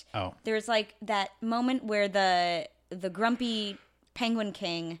moment. Oh. There's like that moment where the grumpy penguin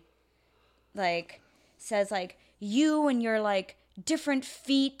king like says like, you and your like different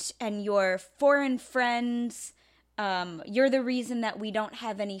feet and your foreign friends, you're the reason that we don't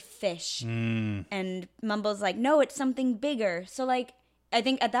have any fish. And Mumble's like, no, it's something bigger. So like I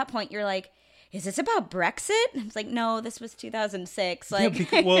think at that point you're like, is this about Brexit? And it's like, no, this was 2006.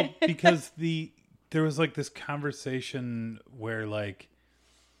 Like, Yeah, because there was like this conversation where like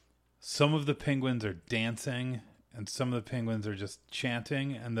some of the penguins are dancing and some of the penguins are just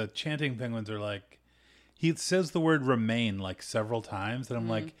chanting, and the chanting penguins are like, he says the word remain like several times, and I'm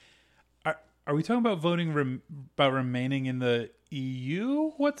like, are we talking about voting about remaining in the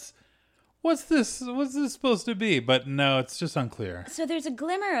EU? What's this supposed to be? But no, it's just unclear. So there's a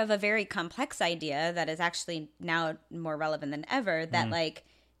glimmer of a very complex idea that is actually now more relevant than ever, that like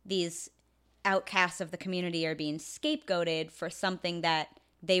these outcasts of the community are being scapegoated for something that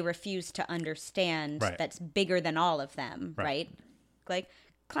they refuse to understand, Right. that's bigger than all of them, right? Like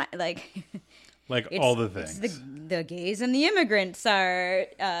Like it's, all the things. the gays and the immigrants are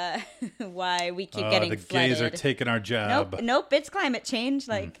why we keep getting the flooded. gays are taking our job. Nope, it's climate change.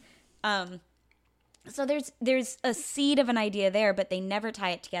 Like, so there's a seed of an idea there, but they never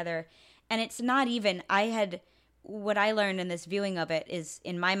tie it together. And it's not even, what I learned in this viewing of it is,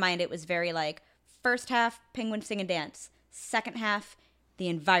 in my mind, it was very like, first half, penguins sing and dance. Second half, the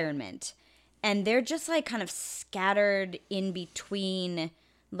environment. And they're just like kind of scattered in between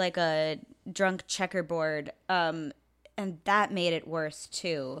like a drunk checkerboard. And that made it worse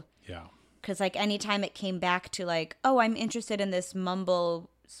too. Yeah. Because like anytime it came back to like, oh, I'm interested in this Mumble's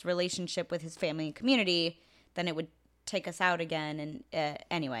relationship with his family and community, then it would take us out again. And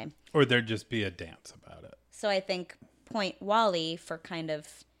anyway. Or there'd just be a dance about it. So I think point WALL-E for kind of,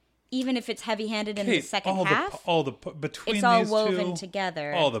 even if it's heavy-handed in the second half, between it's all these woven two,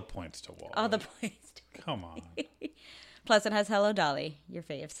 together. all the points to WALL-E. All the points. Come on. Plus, it has Hello Dolly, your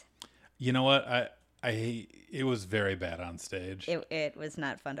faves. You know what? It was very bad on stage. It was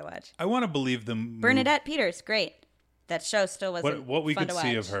not fun to watch. I want to believe them. Bernadette Peters, great. That show still wasn't What we fun could to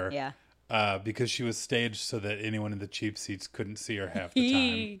see watch. of her. Yeah. Because she was staged so that anyone in the cheap seats couldn't see her half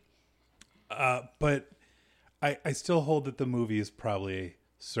the time. But I still hold that the movie is probably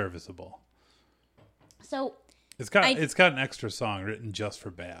serviceable. So It's got an extra song written just for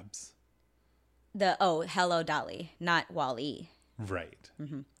Babs. Hello Dolly, not WALL-E. Right.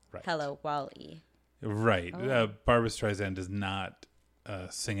 Mm-hmm. Right. Hello WALL-E. Right. Barbra Streisand does not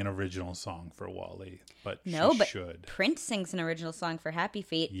sing an original song for WALL-E, but she should. Prince sings an original song for Happy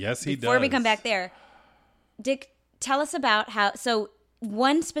Feet. Yes, he does. Before we come back there, Dick, tell us about how. So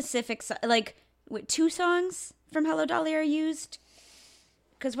one specific, two songs from Hello Dolly are used.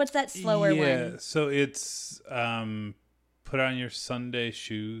 Because what's that slower one? Yeah, so it's Put On Your Sunday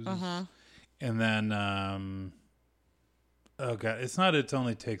Shoes. And then, oh God, it's not It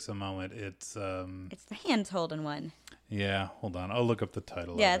Only Takes a Moment. It's the hands holding one. Yeah, hold on. I'll look up the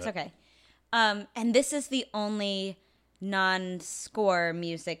title Yeah, of it. it's okay. And this is the only non-score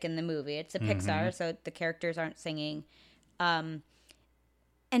music in the movie. It's a Pixar, so the characters aren't singing.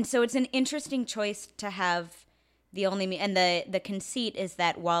 And so it's an interesting choice to have and the conceit is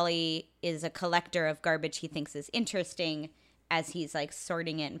that Wally is a collector of garbage he thinks is interesting as he's like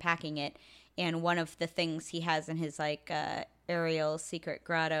sorting it and packing it. And one of the things he has in his like aerial secret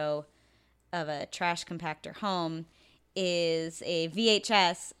grotto of a trash compactor home is a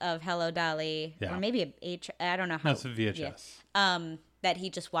VHS of Hello Dolly, or maybe I don't know how. That's a VHS. Yeah, that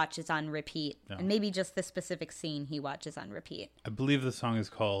he just watches on repeat, and maybe just the specific scene he watches on repeat. I believe the song is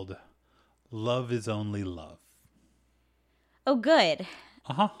called "Love Is Only Love." Oh, good.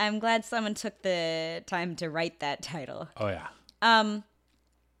 Uh-huh. I'm glad someone took the time to write that title. Oh yeah.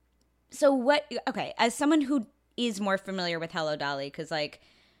 So what? Okay, as someone who is more familiar with Hello Dolly, because like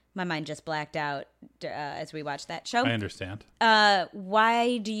my mind just blacked out as we watched that show. I understand.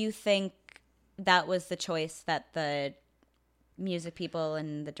 Why do you think that was the choice that the music people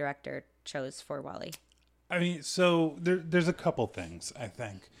and the director chose for Wally? I mean, so there's a couple things, I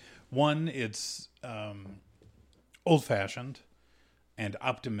think. One, it's old-fashioned and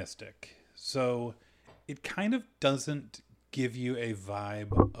optimistic. So it kind of doesn't give you a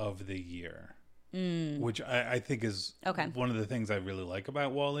vibe of the year, which I think is one of the things I really like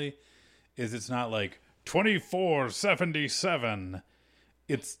about Wall-E, is it's not like 2477.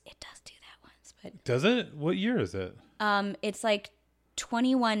 It does do that once, but does it? What year is it? It's like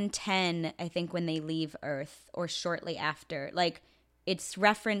 2110, I think, when they leave Earth, or shortly after. Like, it's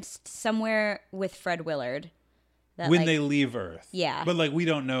referenced somewhere with Fred Willard. That, when they leave Earth. Yeah. But, like, we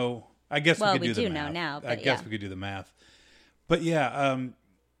don't know. I guess we could do the math. Know now. But I guess we could do the math. But, yeah,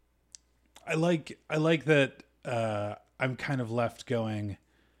 I like that I'm kind of left going,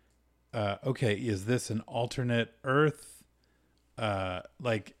 okay, is this an alternate Earth?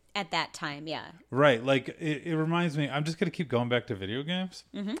 Like... At that time, yeah. Right. Like, it reminds me, I'm just going to keep going back to video games.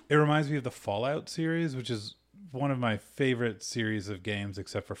 Mm-hmm. It reminds me of the Fallout series, which is one of my favorite series of games,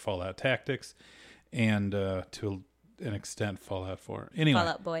 except for Fallout Tactics, and to an extent, Fallout 4. Anyway.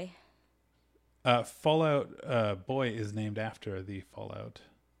 Fallout Boy. Fallout Boy is named after the Fallout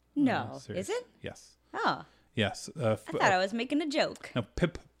series. Is it? Yes. Oh. Yes. I thought I was making a joke. No,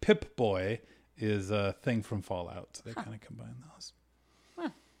 Pip Boy is a thing from Fallout, so they kind of combine those.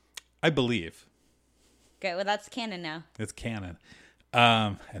 I believe. Okay, well, that's canon now. It's canon.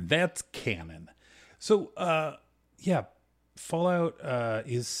 And that's canon. So, yeah, Fallout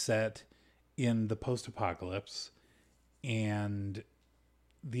is set in the post-apocalypse, and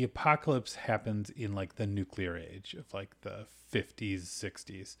the apocalypse happens in, like, the nuclear age of, like, the 50s,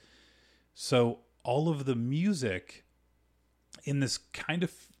 60s. So all of the music in this kind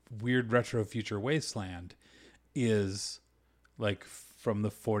of weird retro future wasteland is, like, from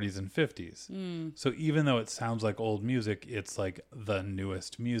the 40s and 50s. So even though it sounds like old music, it's like the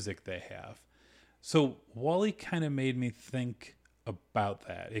newest music they have. So Wall-E kind of made me think about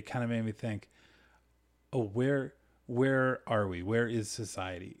that. It kind of made me think, oh, where are we? Where is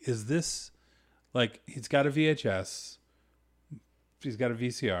society? Is this, like, he's got a VHS, he's got a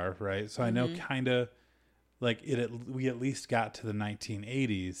VCR, right? So I know kind of like we at least got to the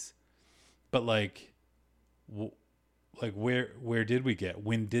 1980s, but like where did we get?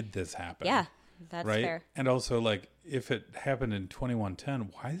 When did this happen? Yeah, that's right? fair. And also, like, if it happened in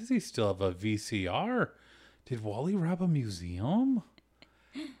 2110, why does he still have a VCR? Did Wall-E rob a museum?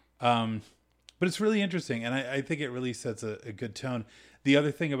 But it's really interesting, and I think it really sets a good tone. The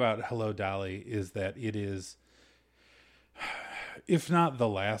other thing about Hello Dolly is that it is, if not the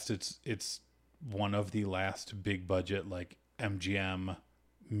last, it's one of the last big budget, like, MGM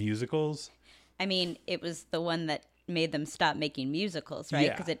musicals. I mean, it was the one that made them stop making musicals, right?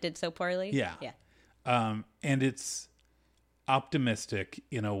 Yeah. Because it did so poorly. Yeah. And it's optimistic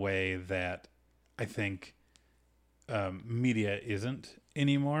in a way that I think media isn't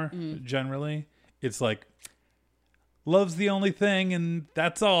anymore. Generally, it's like, love's the only thing, and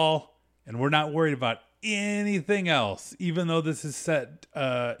that's all, and we're not worried about anything else. Even though this is set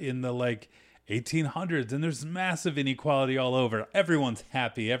in the, like, 1800s, and there's massive inequality all over. Everyone's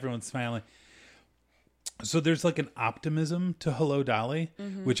happy. Everyone's smiling. So there's, like, an optimism to Hello Dolly,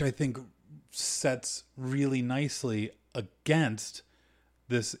 which I think sets really nicely against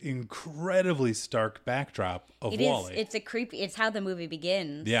this incredibly stark backdrop of Wall-E. It's a creepy. It's how the movie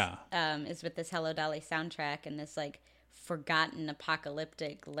begins. Yeah. Is with this Hello Dolly soundtrack and this, like, forgotten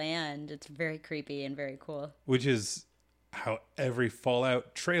apocalyptic land. It's very creepy and very cool. Which is how every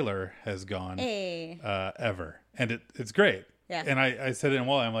Fallout trailer has gone ever, and it's great. Yeah. And I said it in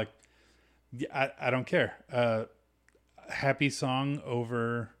Wall-E, I'm like, yeah, I don't care. Happy song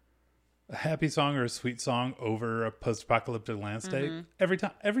or a sweet song over a post-apocalyptic landscape.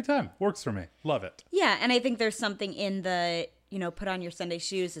 Every time works for me. Love it. Yeah, and I think there's something in the Put On Your Sunday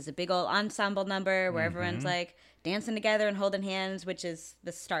Shoes is a big old ensemble number where everyone's like dancing together and holding hands, which is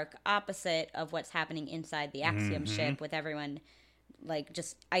the stark opposite of what's happening inside the Axiom ship with everyone like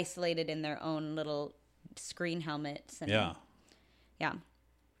just isolated in their own little screen helmets. And, Yeah. Yeah.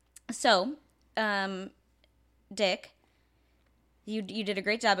 So, Dick, you did a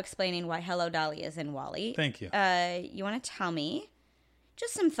great job explaining why Hello Dolly is in WALL-E. Thank you. You want to tell me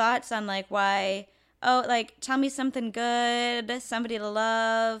just some thoughts on like why? Oh, like tell me something good, somebody to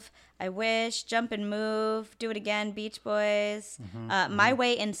love. I wish, jump and move, do it again, Beach Boys. My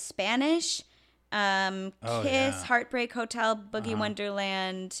Way in Spanish, Kiss, Heartbreak Hotel, Boogie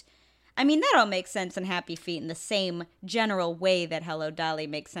Wonderland. I mean, that all makes sense in Happy Feet in the same general way that Hello Dolly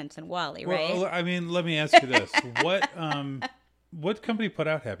makes sense in WALL-E, right? Well, I mean, let me ask you this: what company put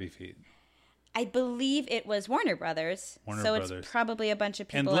out Happy Feet? I believe it was Warner Brothers. Warner so Brothers. It's probably a bunch of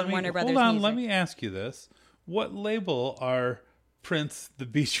And people in Warner Brothers hold on, music. let me ask you this: what label are Prince, the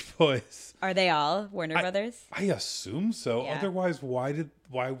Beach Boys? Are they all Warner Brothers? I assume so. Yeah. Otherwise, why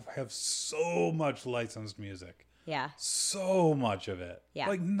have so much licensed music? Yeah. So much of it. Yeah.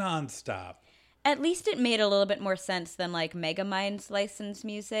 Like nonstop. At least it made a little bit more sense than like Megamind's licensed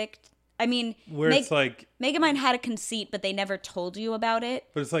music. I mean, Where it's like, Megamind had a conceit, but they never told you about it.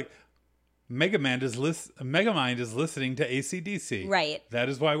 but it's like Megamind is listening to AC/DC. Right. That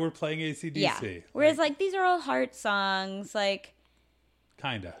is why we're playing AC/DC. Yeah. Whereas like these are all heart songs. Like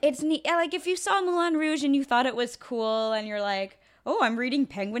Kinda. it's neat. Like if you saw Moulin Rouge and you thought it was cool, and you're like, oh, I'm reading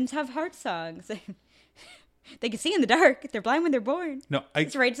penguins have heart songs. They can see in the dark. They're blind when they're born. No,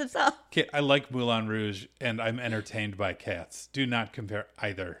 It writes itself. Okay, I like Moulin Rouge, and I'm entertained by Cats. Do not compare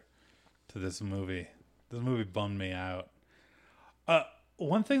either to this movie. This movie bummed me out.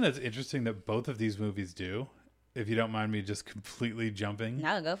 One thing that's interesting that both of these movies do, if you don't mind me just completely jumping,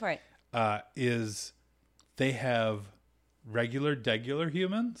 No, go for it. is they have degular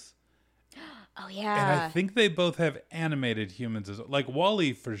humans, Oh and yeah. I think they both have animated humans as well. Like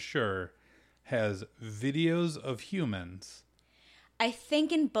WALL-E for sure has videos of humans. I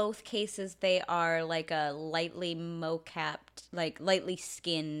think in both cases they are like a lightly mocapped, like lightly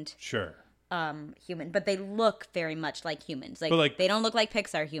skinned Sure. human, but they look very much like humans. But, like, they don't look like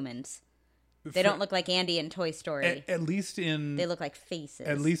Pixar humans. They don't look like Andy in Toy Story. At least in They look like faces.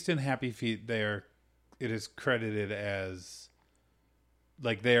 At least in Happy Feet, it is credited as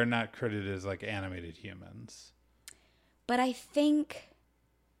like they are not credited as like animated humans. But I think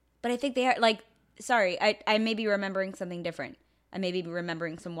they are like. Sorry, I may be remembering something different. I may be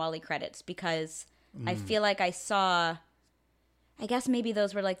remembering some WALL-E credits because I feel like I saw. I guess maybe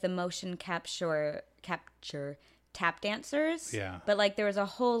those were like the motion capture tap dancers. Yeah. But like there was a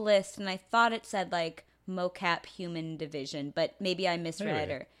whole list, and I thought it said like mocap human division, but maybe I misread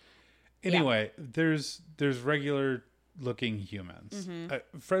Maybe. or. Anyway, there's regular looking humans.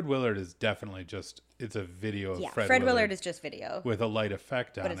 Fred Willard is definitely it's a video of Yeah, Fred Willard is just video, with a light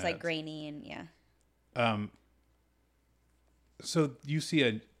effect on it. but it's like grainy and yeah. So you see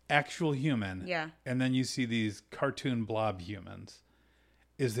an actual human, Yeah. and then you see these cartoon blob humans.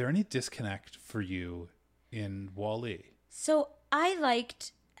 Is there any disconnect for you in WALL-E? So I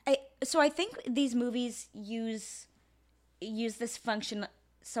think these movies use this function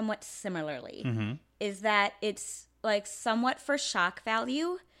somewhat similarly. Is that it's like somewhat for shock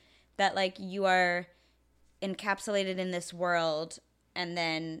value, that like you are encapsulated in this world, and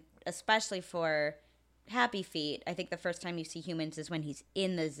then especially for Happy Feet, I think the first time you see humans is when he's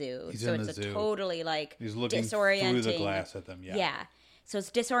in the zoo. He's so in it's the a zoo. totally like He's looking disorienting through the glass at them. Yeah. Yeah. So it's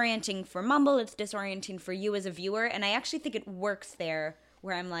disorienting for Mumble, it's disorienting for you as a viewer, and I actually think it works there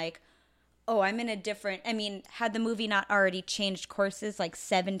where I'm like, oh, I'm in a different. I mean, had the movie not already changed courses like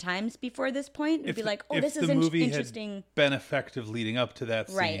 7 times before this point, it'd be like, oh, this is the movie interesting. had been effective leading up to that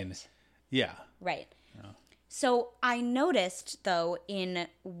scene. Right. Yeah. Right. So I noticed though in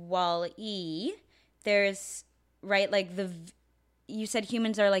WALL-E, there's like you said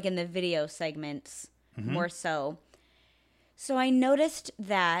humans are like in the video segments more so. So I noticed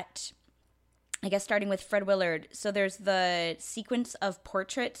that, I guess starting with Fred Willard, so there's the sequence of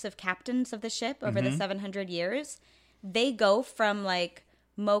portraits of captains of the ship over the 700 years. They go from like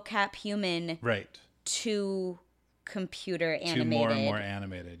mocap human Right. to computer To animated. more and more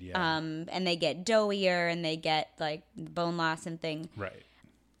animated. Yeah. And they get doughier and they get like bone loss and thing. Right.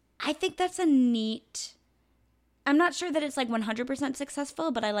 I think that's a neat. I'm not sure that it's like 100% successful,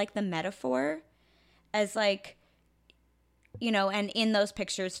 but I like the metaphor as like, and in those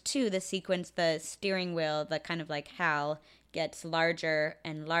pictures too, the sequence, the steering wheel, the kind of like HAL gets larger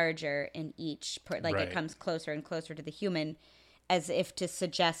and larger in each, like Right. it comes closer and closer to the human, as if to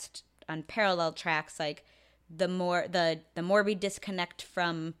suggest on parallel tracks, like the more we disconnect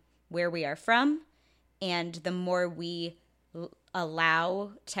from where we are from, and the more we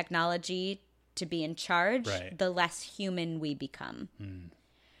allow technology to be in charge, Right. the less human we become.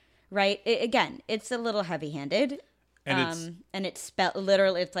 Right? Again, it's a little heavy-handed, and it's spelled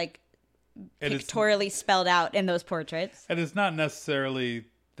literally. It's like and pictorially spelled out in those portraits. and it's not necessarily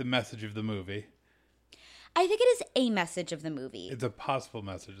the message of the movie. I think it is a message of the movie. It's a possible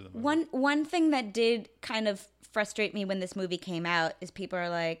message of the movie. One thing that did kind of frustrate me when this movie came out is people are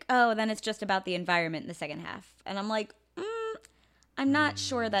like, oh, then it's just about the environment in the second half. And I'm like, I'm not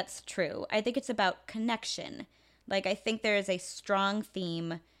sure that's true. I think it's about connection. Like, I think there is a strong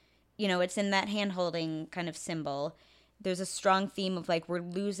theme, you know, it's in that hand-holding kind of symbol. There's a strong theme of, like, we're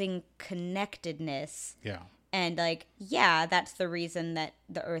losing connectedness. Yeah. And, like, yeah, that's the reason that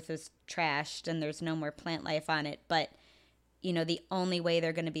the earth is trashed and there's no more plant life on it. But, you know, the only way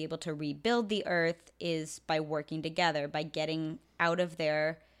they're going to be able to rebuild the earth is by working together, by getting out of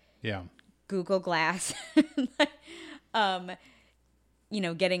their Yeah. Google Glass, you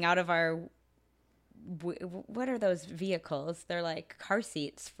know, getting out of our, what are those vehicles? They're like car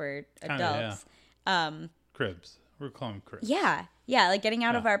seats for adults. Cribs. We're calling them cribs. Yeah. Like getting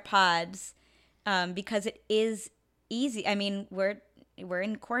out of our pods, because it is easy. I mean, we're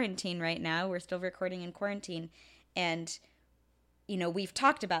in quarantine right now. We're still recording in quarantine. And, you know, we've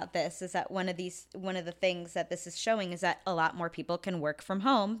talked about this, is that one of the things that this is showing is that a lot more people can work from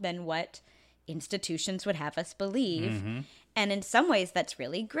home than what institutions would have us believe. Mm-hmm. And in some ways that's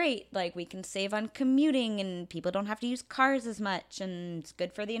really great. Like, we can save on commuting and people don't have to use cars as much, and it's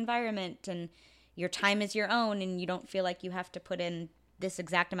good for the environment, and your time is your own and you don't feel like you have to put in this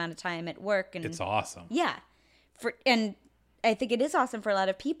exact amount of time at work. And It's awesome. yeah. And I think it is awesome for a lot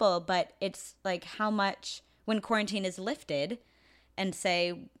of people, but it's like how much when quarantine is lifted and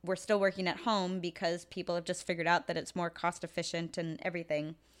say we're still working at home because people have just figured out that it's more cost efficient and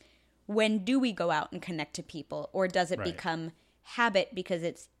everything. When do we go out and connect to people? Or does it Right. become habit because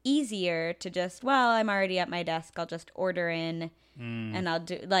it's easier to just, well, I'm already at my desk, I'll just order in and I'll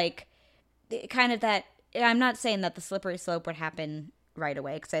do, like, kind of that. I'm not saying that the slippery slope would happen right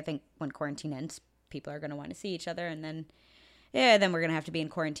away, because I think when quarantine ends, people are going to want to see each other, and then then we're going to have to be in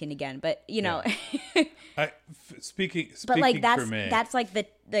quarantine again. But, you know, Speaking but like for me, that's like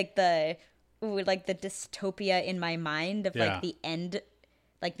the dystopia in my mind of Yeah.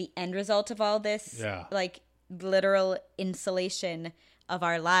 like the end result of all this, Yeah. like literal insulation of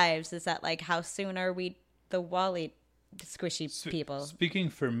our lives is that, like, how soon are we the Wall-E squishy people? Speaking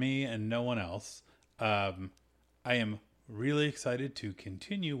for me and no one else, I am really excited to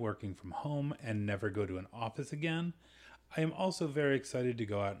continue working from home and never go to an office again. I am also very excited to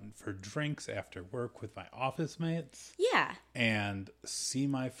go out for drinks after work with my office mates Yeah, and see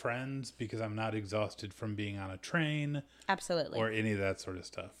my friends because I'm not exhausted from being on a train absolutely. or any of that sort of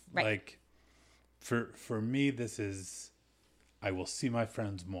stuff. Right. Like, for me, this is, I will see my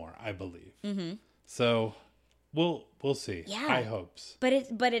friends more, I believe. Mm-hmm. So we'll see. Yeah. High hopes. But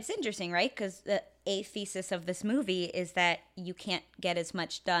it's interesting, right? Because a thesis of this movie is that you can't get as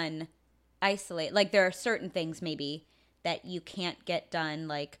much done isolate. Like, there are certain things maybe that you can't get done,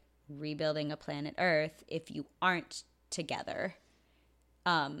 like rebuilding a planet Earth, if you aren't together.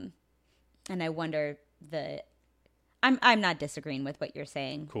 And I wonder I'm not disagreeing with what you're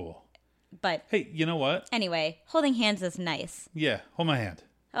saying, Cool. but Hey, you know what? anyway, holding hands is nice. Yeah, hold my hand.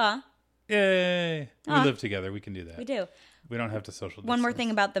 Aw, Yay. We Aw. live together. We can do that. we do. We don't have to social distance. One more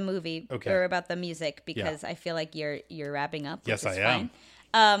thing about the movie, Okay. or about the music, because I feel like you're wrapping up. Yes, which is I am.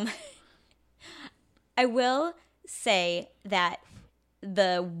 Fine. I will say that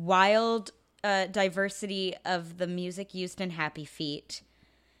the wild diversity of the music used in Happy Feet,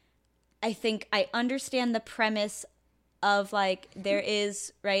 I think I understand the premise of, like, there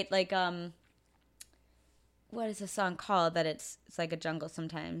is, right, like, what is the song called that it's like a jungle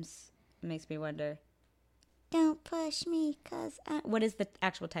sometimes? It makes me wonder. Don't push me, cause what is the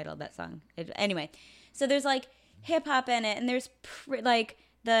actual title of that song? Anyway, so there's like hip hop in it, and there's like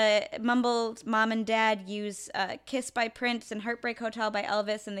the Mumble's mom and dad use "Kiss" by Prince and "Heartbreak Hotel" by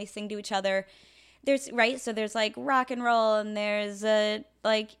Elvis, and they sing to each other. There's so there's like rock and roll, and there's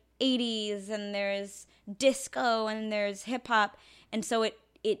like 80s, and there's disco, and there's hip hop, and so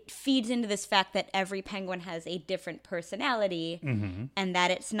it feeds into this fact that every penguin has a different personality, and that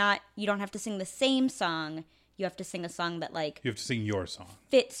it's not, you don't have to sing the same song. You have to sing a song that, like, You have to sing your song.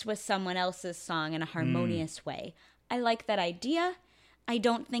 fits with someone else's song in a harmonious way. I like that idea. I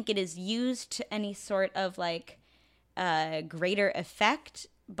don't think it is used to any sort of, like, greater effect,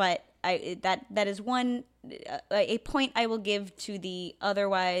 but that is one a point I will give to the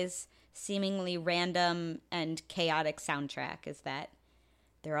otherwise seemingly random and chaotic soundtrack is that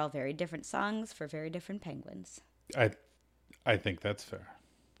they're all very different songs for very different penguins. I think that's fair.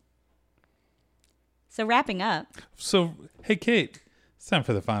 So wrapping up. So, hey, Kate, it's time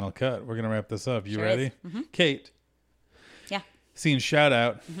for the final cut. We're going to wrap this up. You Sure ready? is. Kate. Yeah. Scene shout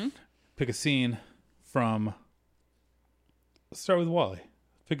out. Pick a scene from. Let's start with Wall-E.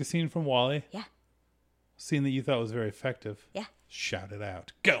 Pick a scene from Wall-E. Yeah. Scene that you thought was very effective. Yeah. Shout it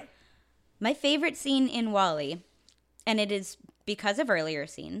out. Go. My favorite scene in Wall-E, and it is because of earlier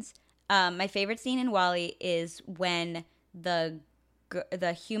scenes. My favorite scene in Wall-E is when the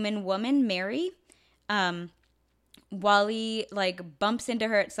human woman Mary, Wall-E like bumps into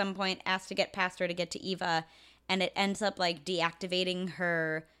her at some point, asks to get past her to get to Eva, and it ends up like deactivating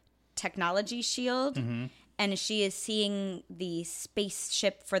her technology shield. And she is seeing the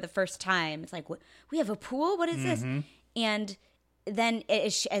spaceship for the first time. It's like, we have a pool? What is this? And then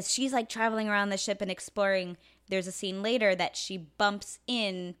as she's like traveling around the ship and exploring, there's a scene later that she bumps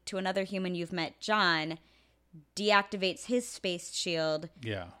into another human you've met, John, deactivates his space shield.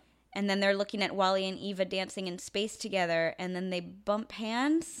 Yeah. And then they're looking at Wall-E and Eva dancing in space together. And then they bump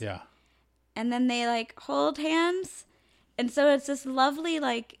hands. Yeah. And then they like hold hands. And so it's this lovely,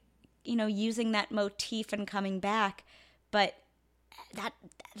 like, you know, using that motif and coming back. But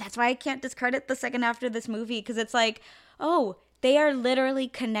that's why I can't discredit the second after this movie, because it's like, oh, they are literally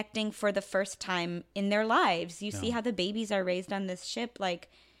connecting for the first time in their lives. You see how the babies are raised on this ship.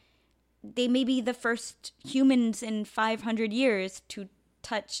 Like, they may be the first humans in 500 years to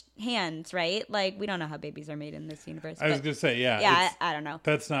touch hands, right? Like, we don't know how babies are made in this universe. I was going to say, yeah. Yeah, I don't know.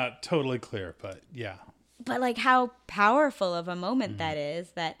 That's not totally clear, but yeah. But, like, how powerful of a moment that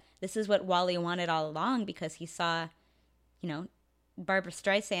is, that this is what Wall-E wanted all along, because he saw, you know, Barbara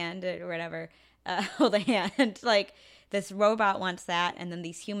Streisand or whatever hold a hand. Like, this robot wants that, and then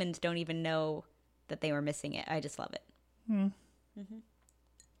these humans don't even know that they were missing it. I just love it.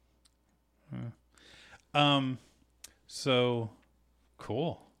 So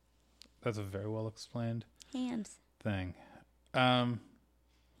cool. That's a very well explained Hands. thing.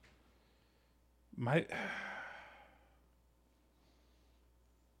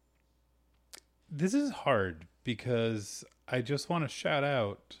 This is hard because I just want to shout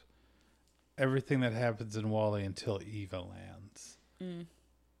out everything that happens in Wall-E until Eva lands.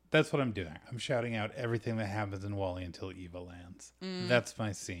 That's what I'm doing. I'm shouting out everything that happens in Wall-E until Eva lands. That's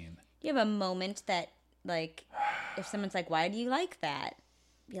my scene. Do you have a moment that, like, if someone's like, why do you like that?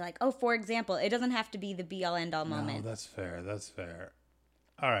 Be like, oh, for example, it doesn't have to be the be-all, end-all moment. No, that's fair. That's fair.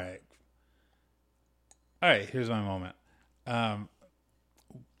 All right, here's my moment.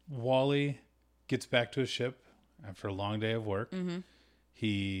 Wall-E gets back to his ship after a long day of work.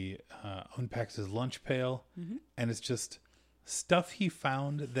 He unpacks his lunch pail, and it's just stuff he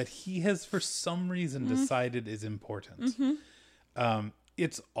found that he has, for some reason, decided is important.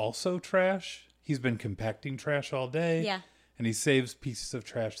 It's also trash. He's been compacting trash all day. Yeah. And he saves pieces of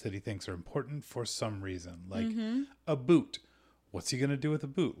trash that he thinks are important for some reason. Like a boot. What's he going to do with a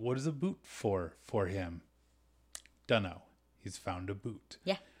boot? What is a boot for him? Dunno. He's found a boot.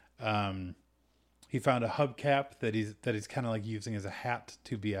 Yeah. He found a hubcap that he's kind of like using as a hat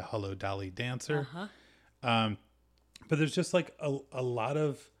to be a Hello Dolly dancer. But there's just like a lot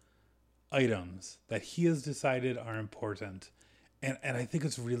of items that he has decided are important. And I think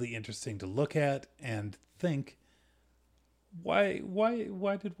it's really interesting to look at and think, why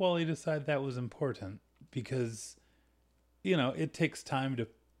did Wall-E decide that was important? Because, you know, it takes time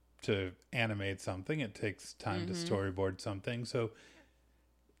to animate something. It takes time to storyboard something. So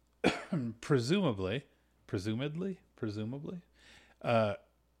presumably,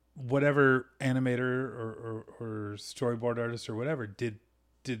 whatever animator or storyboard artist or whatever did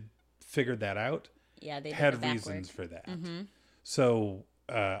figure that out. Yeah, they had reasons for that. So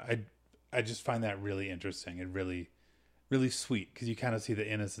I just find that really interesting and really, really sweet, because you kind of see the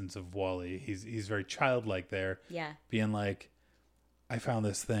innocence of Wall-E. He's very childlike there. Yeah. Being like, I found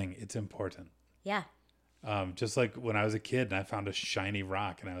this thing. It's important. Yeah. Just like when I was a kid and I found a shiny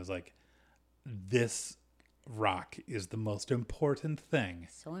rock and I was like, this rock is the most important thing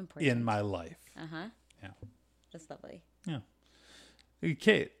So important. in my life. Yeah. That's lovely. Yeah. Hey,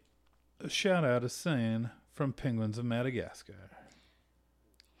 Kate, shout out a scene from Penguins of Madagascar.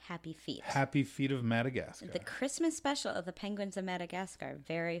 Happy Feet. Happy Feet of Madagascar. The Christmas special of the Penguins of Madagascar.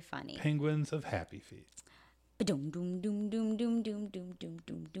 Very funny. Penguins of Happy Feet. Doom doom doom doom doom doom doom doom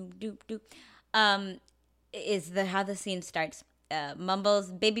doom doom doom. Is how the scene starts.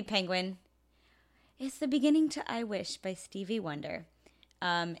 Mumbles Baby Penguin. It's the beginning to I Wish by Stevie Wonder.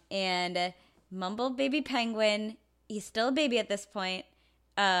 And Mumble Baby Penguin, he's still a baby at this point.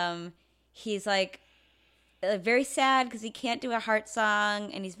 he's like very sad because he can't do a heart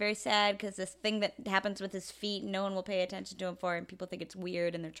song, and he's very sad because this thing that happens with his feet, no one will pay attention to him for, and people think it's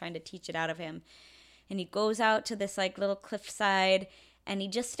weird, and they're trying to teach it out of him. And he goes out to this like little cliffside, and he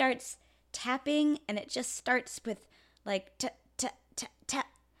just starts tapping, and it just starts with like tap tap tap tap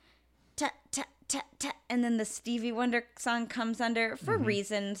tap tap tap tap, and then the Stevie Wonder song comes under for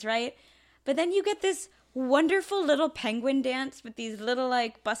reasons, right? But then you get this wonderful little penguin dance with these little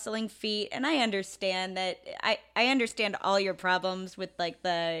like bustling feet, and I understand that I understand all your problems with like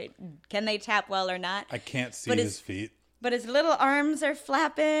the can they tap well or not. I can't see But his feet. But his little arms are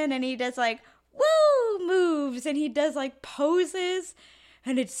flapping, and he does like woo moves, and he does like poses,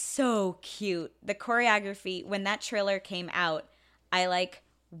 and it's so cute. The choreography, when that trailer came out, I like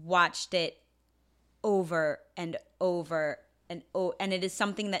watched it over and over and it is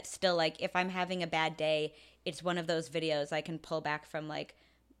something that still, like, if I'm having a bad day, it's one of those videos I can pull back from like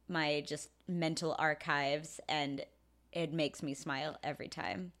my just mental archives, and it makes me smile every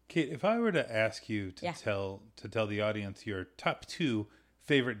time. Kate, if I were to ask you to tell the audience your top 2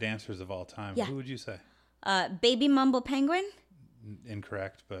 favorite dancers of all time, who would you say? Baby Mumble Penguin.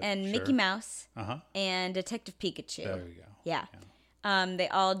 Incorrect, but and sure. Mickey Mouse. Uh-huh. And Detective Pikachu. There we go. Yeah. They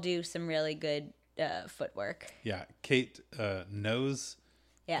all do some really good footwork. Yeah, Kate knows,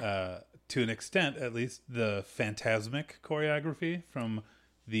 to an extent at least, the Fantasmic choreography from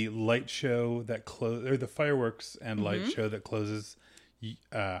the light show that or the fireworks and light show that closes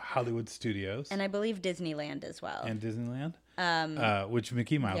Hollywood Studios, and I believe Disneyland as well, and Disneyland, which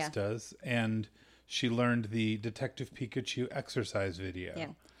Mickey Mouse does, and she learned the Detective Pikachu exercise video. Yeah.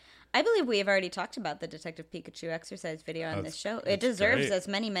 I believe we have already talked about the Detective Pikachu exercise video on this show. It deserves as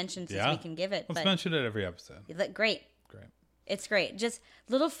many mentions as we can give it. Let's mention it every episode. Great. It's great. Just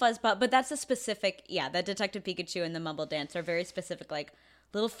little fuzzball, but that's a specific, the Detective Pikachu and the Mumble Dance are very specific, like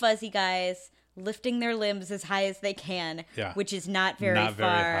little fuzzy guys lifting their limbs as high as they can, which is not very far.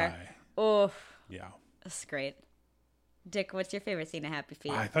 Very high. Oh. Yeah. That's great. Dick, what's your favorite scene of Happy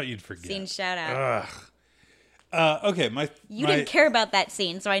Feet? I thought you'd forget. Scene shout out. Ugh. Okay, you didn't care about that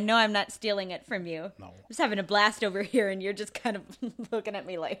scene, so I know I'm not stealing it from you. No. I'm just having a blast over here, and you're just kind of looking at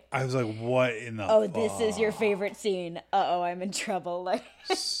me like... I was like, what in the... Oh, this is your favorite scene. Uh-oh, I'm in trouble. Like,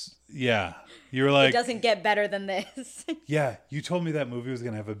 yeah. You were like... It doesn't get better than this. Yeah, you told me that movie was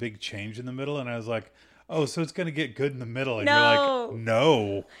going to have a big change in the middle, and I was like, oh, so it's going to get good in the middle. And you're like,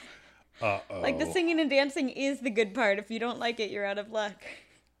 no. Uh-oh. Like, the singing and dancing is the good part. If you don't like it, you're out of luck.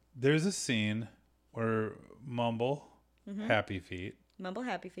 There's a scene where... Mumble Happy Feet. Mumble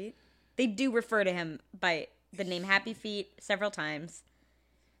Happy Feet. They do refer to him by the name Happy Feet several times.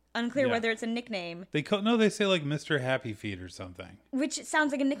 Unclear whether it's a nickname. They say like Mr. Happy Feet or something. Which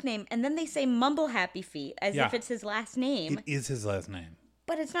sounds like a nickname. And then they say Mumble Happy Feet as if it's his last name. It is his last name.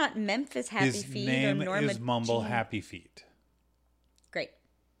 But it's not Memphis Happy his Feet name or Norma is Mumble Jean. Happy Feet. Great.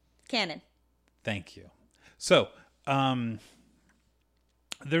 Canon. Thank you. So,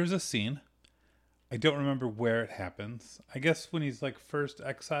 there's a scene. I don't remember where it happens. I guess when he's like first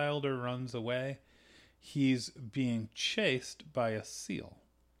exiled or runs away, he's being chased by a seal.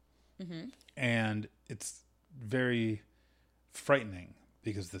 Mm-hmm. And it's very frightening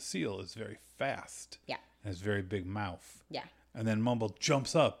because the seal is very fast. Yeah. And has a very big mouth. Yeah. And then Mumble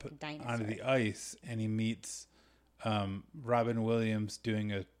jumps up Dinosaur. onto the ice and he meets Robin Williams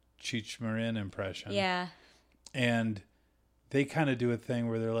doing a Cheech Marin impression. Yeah. And they kind of do a thing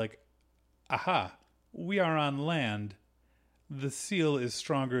where they're like, aha, we are on land. The seal is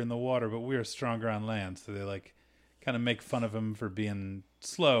stronger in the water, but we are stronger on land. So they like kind of make fun of him for being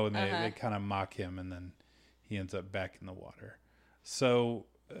slow, and they kind of mock him, and then he ends up back in the water. So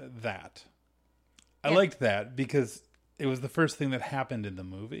I liked that because it was the first thing that happened in the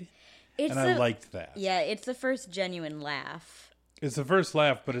movie, I liked that. Yeah, it's the first genuine laugh. It's the first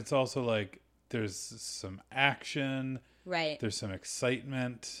laugh, but it's also like there's some action. Right. There's some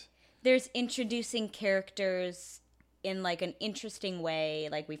excitement. There's introducing characters in like an interesting way.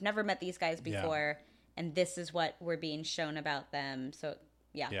 Like we've never met these guys before, and this is what we're being shown about them. So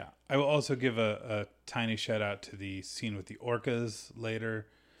yeah. Yeah. I will also give a tiny shout out to the scene with the orcas later.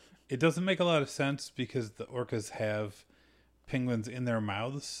 It doesn't make a lot of sense because the orcas have penguins in their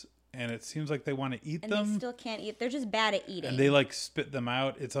mouths, and it seems like they want to eat them. And they still can't eat. They're just bad at eating. And they like spit them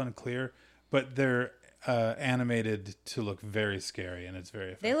out. It's unclear, but they're animated to look very scary, and it's very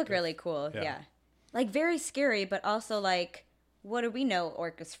effective. They look really cool. Yeah. Like very scary, but also like, what do we know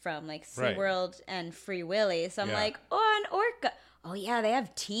orcas from? Like SeaWorld and Free Willy. So I'm like, oh, an orca. Oh yeah, they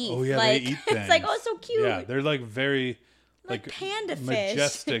have teeth. Oh yeah, like, they eat things. It's like, oh, so cute. Yeah, they're like very like panda fish.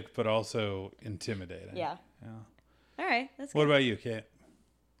 Majestic, but also intimidating. Yeah. All right, that's good. What about you, Kate?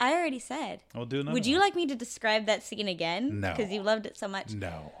 I already said. I'll do another Would you one. like me to describe that scene again? No. Because you loved it so much.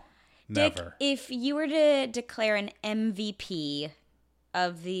 No. Dick, Never. if you were to declare an MVP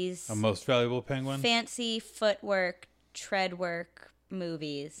of these A most valuable penguin? fancy footwork, tread work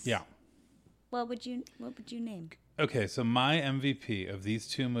movies, Yeah. what would you name? Okay, so my MVP of these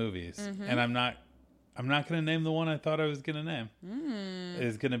two movies, Mm-hmm. and I'm not going to name the one I thought I was going to name,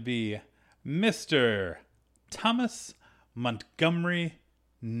 is going to be Mr. Thomas Montgomery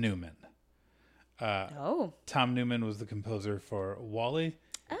Newman. Oh. Tom Newman was the composer for Wall-E.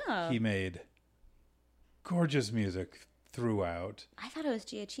 Oh. He made gorgeous music throughout, I thought it was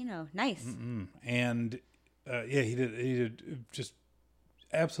Giacchino. Nice. and he did just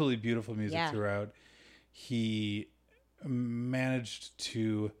absolutely beautiful music Yeah. throughout. He managed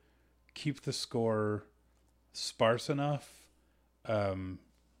to keep the score sparse enough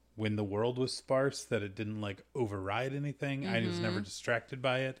when the world was sparse that it didn't like override anything. I was never distracted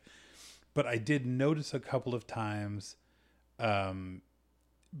by it, but I did notice a couple of times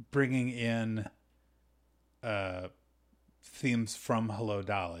bringing in themes from Hello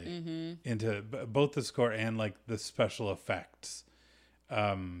Dolly into both the score and like the special effects.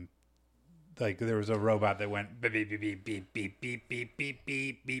 Like there was a robot that went beep beep beep beep beep beep beep beep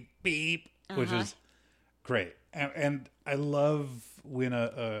beep beep beep, which is great. And I love when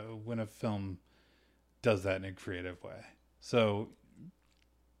a film does that in a creative way. So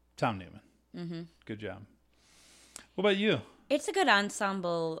Tom Newman, good job. What about you? It's a good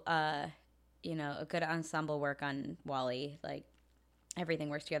ensemble, a good ensemble work on Wall-E. Like, everything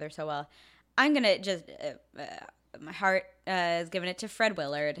works together so well. I'm going to just, my heart is giving it to Fred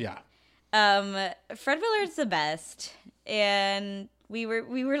Willard. Yeah. Fred Willard's the best. And we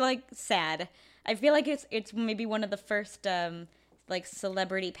were like sad. I feel like it's maybe one of the first, like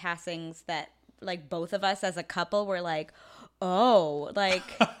celebrity passings that like both of us as a couple were like, oh, like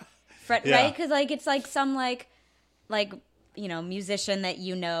Fred, Yeah. right? Cause like, it's like some like, musician that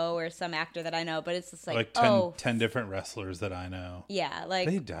or some actor that I know, but it's just like 10 different wrestlers that I know. yeah, like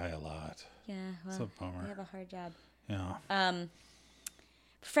They die a lot. yeah, well, It's a bummer. they have a hard job. Yeah.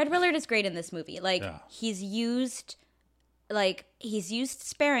 Fred Willard is great in this movie. Like Yeah. he's used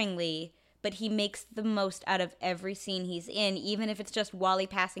sparingly, but he makes the most out of every scene he's in, even if it's just Wall-E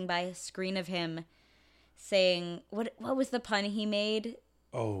passing by a screen of him saying what was the pun he made?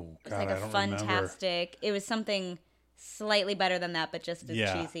 Oh It was God, like I a don't remember. fantastic. It was something slightly better than that, but just as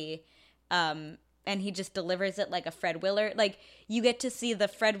Yeah. cheesy. And he just delivers it like a Fred Willard. Like you get to see the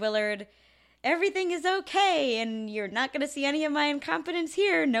Fred Willard. Everything is okay, and you're not going to see any of my incompetence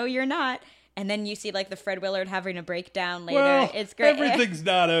here. No, you're not. And then you see like the Fred Willard having a breakdown later. Well, It's great. everything's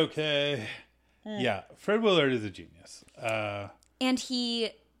not okay. Yeah, Fred Willard is a genius. And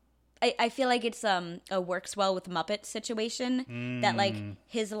I feel like it's a works well with Muppet situation that like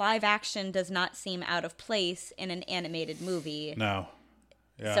his live action does not seem out of place in an animated movie. No.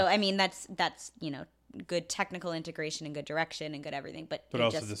 Yeah. So I mean that's good technical integration and good direction and good everything, but but he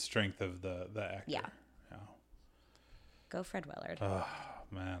also just, the strength of the actor. Yeah. Go Fred Willard. Oh,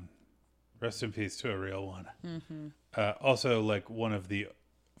 man. Rest in peace to a real one. Also, like, one of the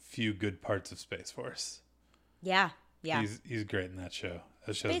few good parts of Space Force. Yeah. He's great in that show.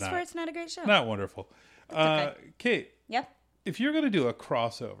 That show's Space Force not a great show. not wonderful. okay. Kate, Yep. if you're going to do a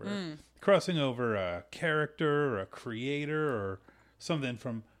crossover, crossing over a character or a creator or something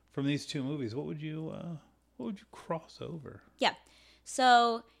from these two movies, what would you cross over? Yeah.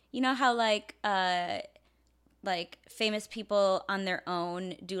 So, you know how like famous people on their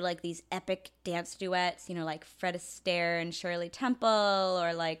own do like these epic dance duets, like Fred Astaire and Shirley Temple,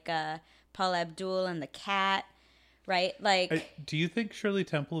 or like Paula Abdul and the Cat, right? Like Do you think Shirley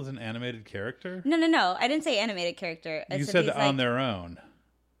Temple is an animated character? No. I didn't say animated character. I You said these, on their own.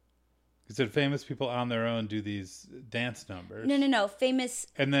 You said famous people on their own do these dance numbers. No. Famous.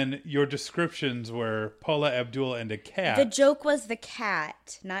 And then your descriptions were Paula Abdul and a cat. The joke was the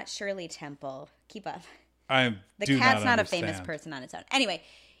cat, not Shirley Temple. Keep up. The cat's not a famous person on its own. Anyway,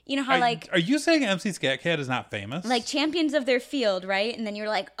 you know how Are you saying MC Scat Cat is not famous? like champions of their field, right? And then you're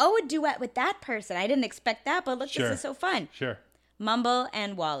like, oh, a duet with that person. I didn't expect that, but look, Sure. this is so fun. Sure. Mumble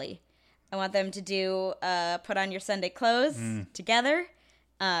and Wall-E. I want them to do Put On Your Sunday Clothes together.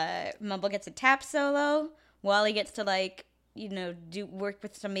 Mumble gets a tap solo. Wall-E gets to do work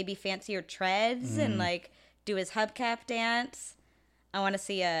with some maybe fancier treads and like do his hubcap dance. I want to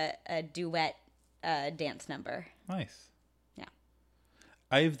see a duet dance number. Nice. Yeah.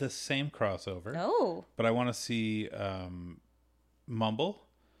 I have the same crossover. Oh. But I want to see Mumble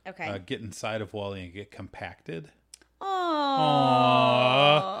Okay. get inside of Wall-E and get compacted.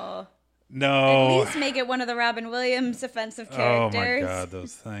 Oh. No. At least make it one of the Robin Williams offensive Oh characters. my God,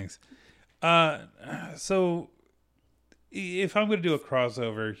 those things. So if I'm going to do a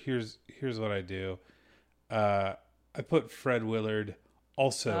crossover, here's what I do. I put Fred Willard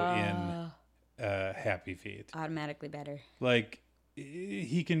also in Happy Feet. Automatically better. Like,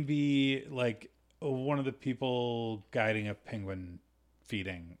 he can be like one of the people guiding a penguin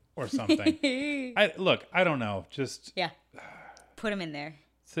feeding or something. I don't know. Just Yeah. Put him in there.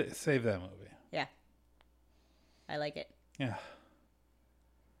 save that movie. Yeah. I like it. Yeah.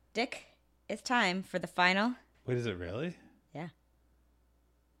 Dick, it's time for the final. Wait, is it really? Yeah.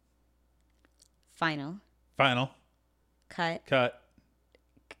 Final. Cut.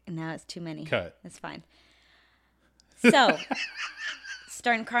 Now it's too many. Cut. That's fine. So,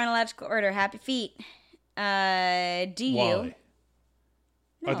 starting chronological order. Happy Feet. Do you? Wally.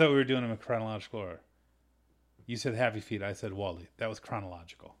 No. I thought we were doing them in chronological order. You said Happy Feet. I said Wally. That was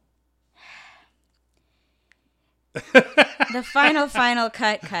chronological. The final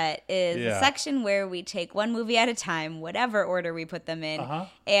cut is the Yeah. section where we take one movie at a time, whatever order we put them in,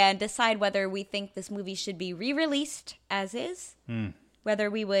 and decide whether we think this movie should be re-released as is,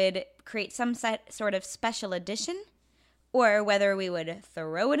 whether we would create some sort of special edition, or whether we would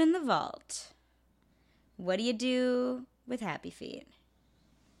throw it in the vault. What do you do with Happy Feet?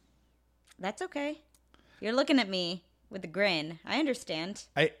 That's okay. You're looking at me with a grin. I understand.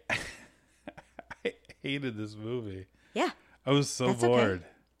 I hated this movie. Yeah. I was so That's okay. bored.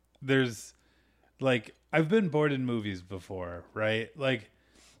 There's like, I've been bored in movies before, right? Like,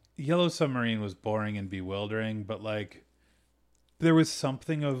 Yellow Submarine was boring and bewildering, but like, there was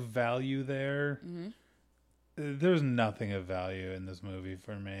something of value there. Mm-hmm. There's nothing of value in this movie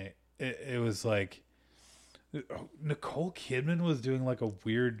for me. It was like, Nicole Kidman was doing like a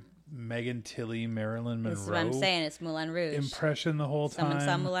weird Megan Tilly, Marilyn Monroe This is what I'm saying. It's Moulin Rouge. impression the whole time. Someone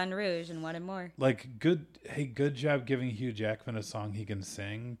saw Moulin Rouge and wanted more. Like, good job giving Hugh Jackman a song he can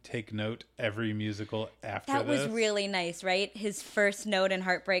sing. Take note, every musical after That this. was really nice, right? His first note in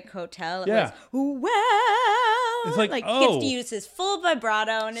Heartbreak Hotel. It Yeah. was, well. It's like, he oh. gets to use his full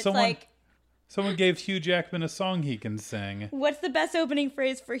vibrato, and it's like, Someone gave Hugh Jackman a song he can sing. what's the best opening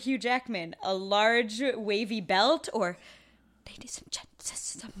phrase for Hugh Jackman? A large wavy belt, or ladies and gents,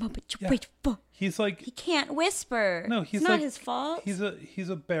 this is a moment you wait for. He's like, He can't whisper. no, he's it's not like, his fault. He's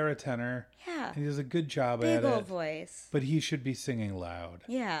a baritone. Yeah. And he does a good job Big at old it. voice. But he should be singing loud.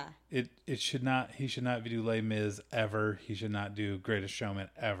 Yeah. He should not do Les Mis ever. He should not do Greatest Showman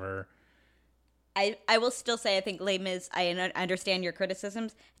ever. I will still say I think Les Mis, I understand your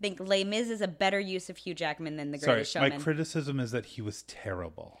criticisms. I think Les Mis is a better use of Hugh Jackman than The Greatest Sorry, Showman. my criticism is that he was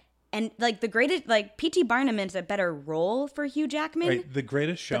terrible. And like P.T. Barnum is a better role for Hugh Jackman. Right, The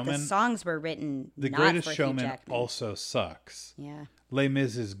Greatest But Showman. the songs were written The not Greatest for Hugh Showman Jackman. also sucks. Yeah. Les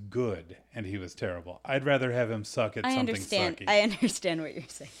Mis is good, and he was terrible. I'd rather have him suck at I something understand. sucky. I understand what you're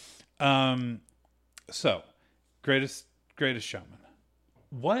saying. So, greatest Showman.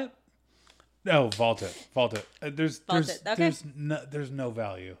 What? No, vault it. There's okay. there's no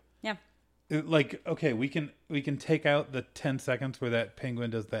value. Yeah. Like, okay, we can take out the 10 seconds where that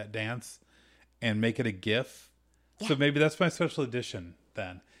penguin does that dance and make it a GIF. Yeah. So maybe that's my special edition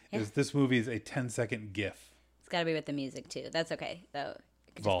then. Yeah. Is this movie is a 10-second GIF. It's got to be with the music too. That's okay though.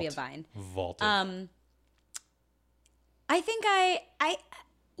 It could Vault. just be a vine. Vaulted. I think I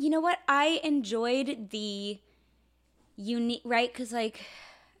you know what? I enjoyed the unique, right? Because like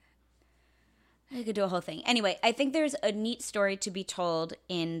I could do a whole thing. Anyway, I think there's a neat story to be told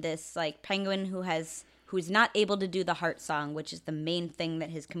in this like penguin who's not able to do the heart song, which is the main thing that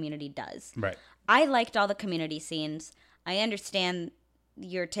his community does. Right. I liked all the community scenes. I understand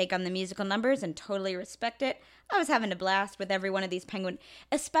your take on the musical numbers and totally respect it. I was having a blast with every one of these penguin,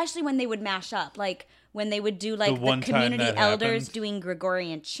 especially when they would mash up, like when they would do like the community elders doing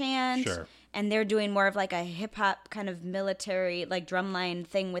Gregorian chant. Sure. And they're doing more of like a hip hop kind of military like drumline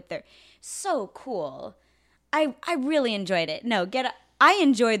thing with their so cool. I really enjoyed it. I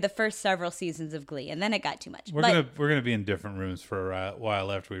enjoyed the first several seasons of Glee, and then it got too much. We're gonna be in different rooms for a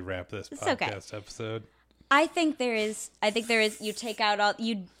while after we wrap this podcast episode. I think there is. You take out all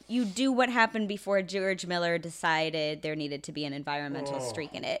you do what happened before George Miller decided there needed to be an environmental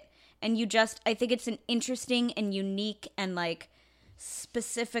streak in it, and I think it's an interesting and unique and like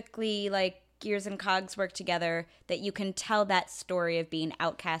specifically like Gears and Cogs work together that you can tell that story of being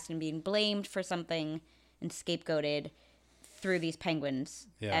outcast and being blamed for something and scapegoated through these penguins.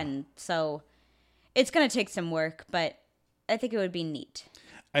 Yeah. And so it's going to take some work, but I think it would be neat.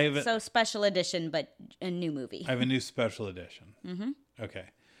 So special edition, but a new movie. I have a new special edition. Mm-hmm. Okay.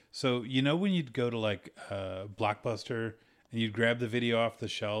 So, when you'd go to like Blockbuster and you'd grab the video off the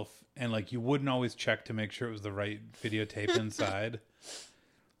shelf, and like you wouldn't always check to make sure it was the right videotape inside.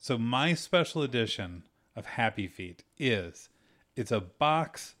 So my special edition of Happy Feet it's a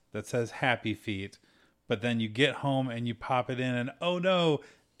box that says Happy Feet, but then you get home and you pop it in, and oh no,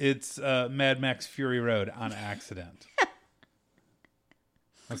 it's Mad Max Fury Road on accident.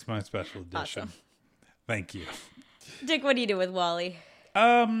 That's my special edition. Awesome. Thank you. Dick, what do you do with Wall-E?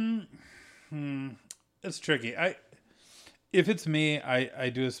 It's tricky. If it's me, I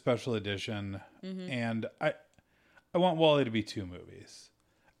do a special edition, and I want Wall-E to be 2 movies.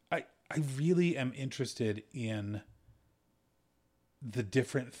 I really am interested in the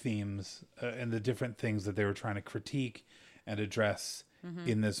different themes and the different things that they were trying to critique and address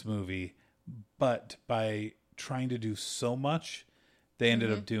in this movie, but by trying to do so much, they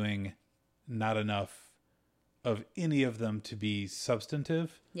ended up doing not enough of any of them to be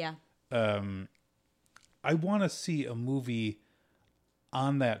substantive. Yeah. I want to see a movie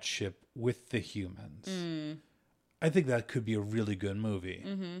on that ship with the humans. I think that could be a really good movie,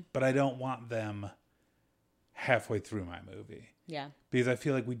 but I don't want them halfway through my movie. Yeah. Because I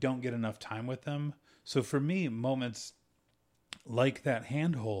feel like we don't get enough time with them. So for me, moments like that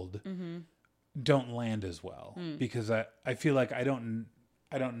handhold don't land as well because I feel like I don't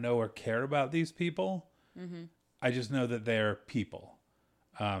know or care about these people. I just know that they're people.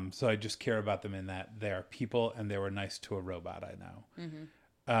 So I just care about them in that they are people and they were nice to a robot I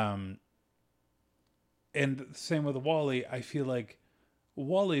know. And same with Wall-E. I feel like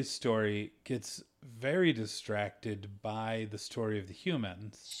Wall-E's story gets very distracted by the story of the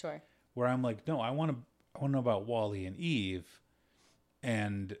humans. Sure. Where I'm like, no, I want to know about Wall-E and Eve,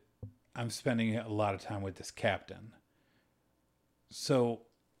 and I'm spending a lot of time with this captain. So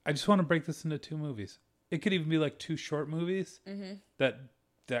I just want to break this into 2 movies. It could even be like 2 short movies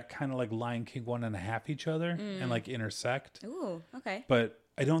that kind of like Lion King 1.5 each other and like intersect. Ooh, okay. But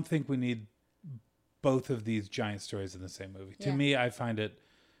I don't think we need both of these giant stories in the same movie. To me, I find it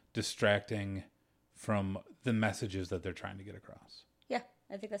distracting from the messages that they're trying to get across. Yeah,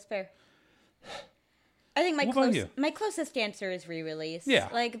 I think that's fair. I think my closest answer is re-release. Yeah.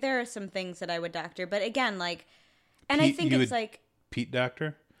 Like, there are some things that I would doctor, but again, like, and I think it's like... Pete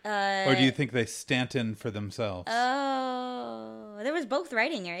Doctor? Or do you think they Stanton for themselves? Oh, there was both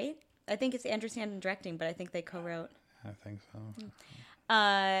writing, right? I think it's Andrew Stanton directing, but I think they co-wrote. I think so.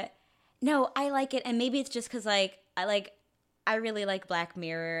 No, I like it, and maybe it's just because I really like Black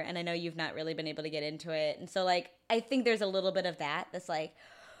Mirror, and I know you've not really been able to get into it, and so like I think there's a little bit of that's like,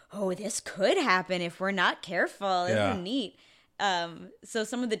 oh, this could happen if we're not careful. This is neat. So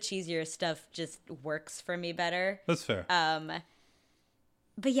some of the cheesier stuff just works for me better. That's fair. But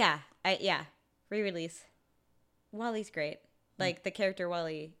re-release. Wall-E's great. Like the character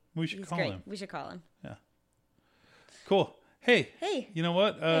Wall-E. We should call him. We should call him. Yeah. Cool. Hey. You know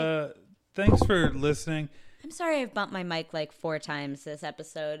what? Hey. Thanks for listening. I'm sorry I've bumped my mic like 4 times this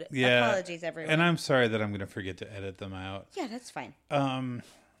episode. Yeah. Apologies, everyone. And I'm sorry that I'm going to forget to edit them out. Yeah, that's fine. I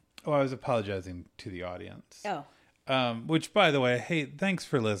was apologizing to the audience. Oh. Which, by the way, hey, thanks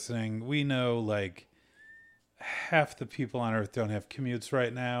for listening. We know, like, half the people on Earth don't have commutes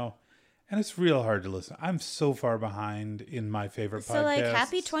right now. And it's real hard to listen. I'm so far behind in my favorite podcasts. So, like,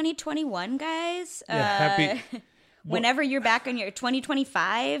 happy 2021, guys. Yeah, happy... Whenever you're back on your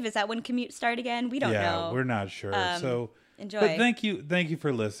 2025, is that when commutes start again? We don't know. Yeah, we're not sure. So enjoy. But thank you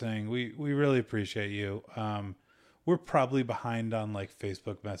for listening. We really appreciate you. We're probably behind on like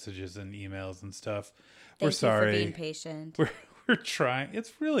Facebook messages and emails and stuff. We're sorry. Thank you for being patient. We're trying.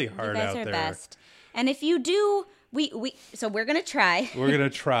 It's really hard out there. You guys are best. And if you do, so we're gonna try. We're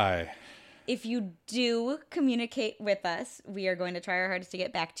gonna try. If you do communicate with us, we are going to try our hardest to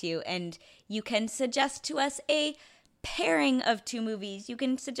get back to you. And you can suggest to us a pairing of 2 movies. You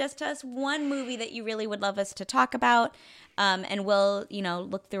can suggest to us one movie that you really would love us to talk about. And we'll,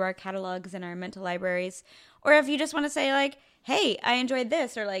 look through our catalogs and our mental libraries. Or if you just want to say like, hey, I enjoyed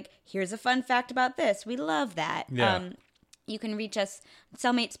this. Or like, here's a fun fact about this. We love that. Yeah. You can reach us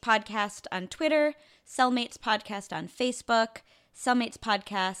Cellmates Podcast on Twitter, Cellmates Podcast on Facebook, Cellmates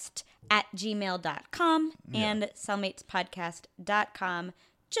Podcast @gmail.com and cellmatespodcast.com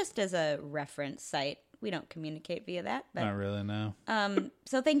just as a reference site. We don't communicate via that. But, not really, no.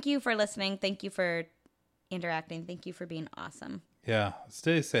 So thank you for listening. Thank you for interacting. Thank you for being awesome. Yeah.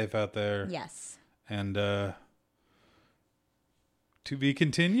 Stay safe out there. Yes. And to be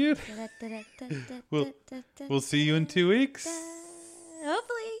continued. We'll see you in 2 weeks.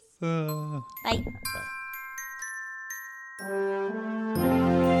 Hopefully. Bye.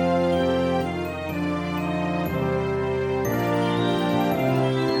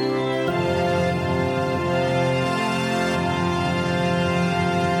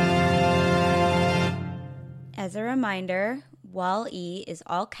 As a reminder, Wall-E is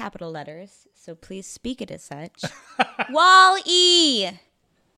all capital letters, so please speak it as such. Wall-E!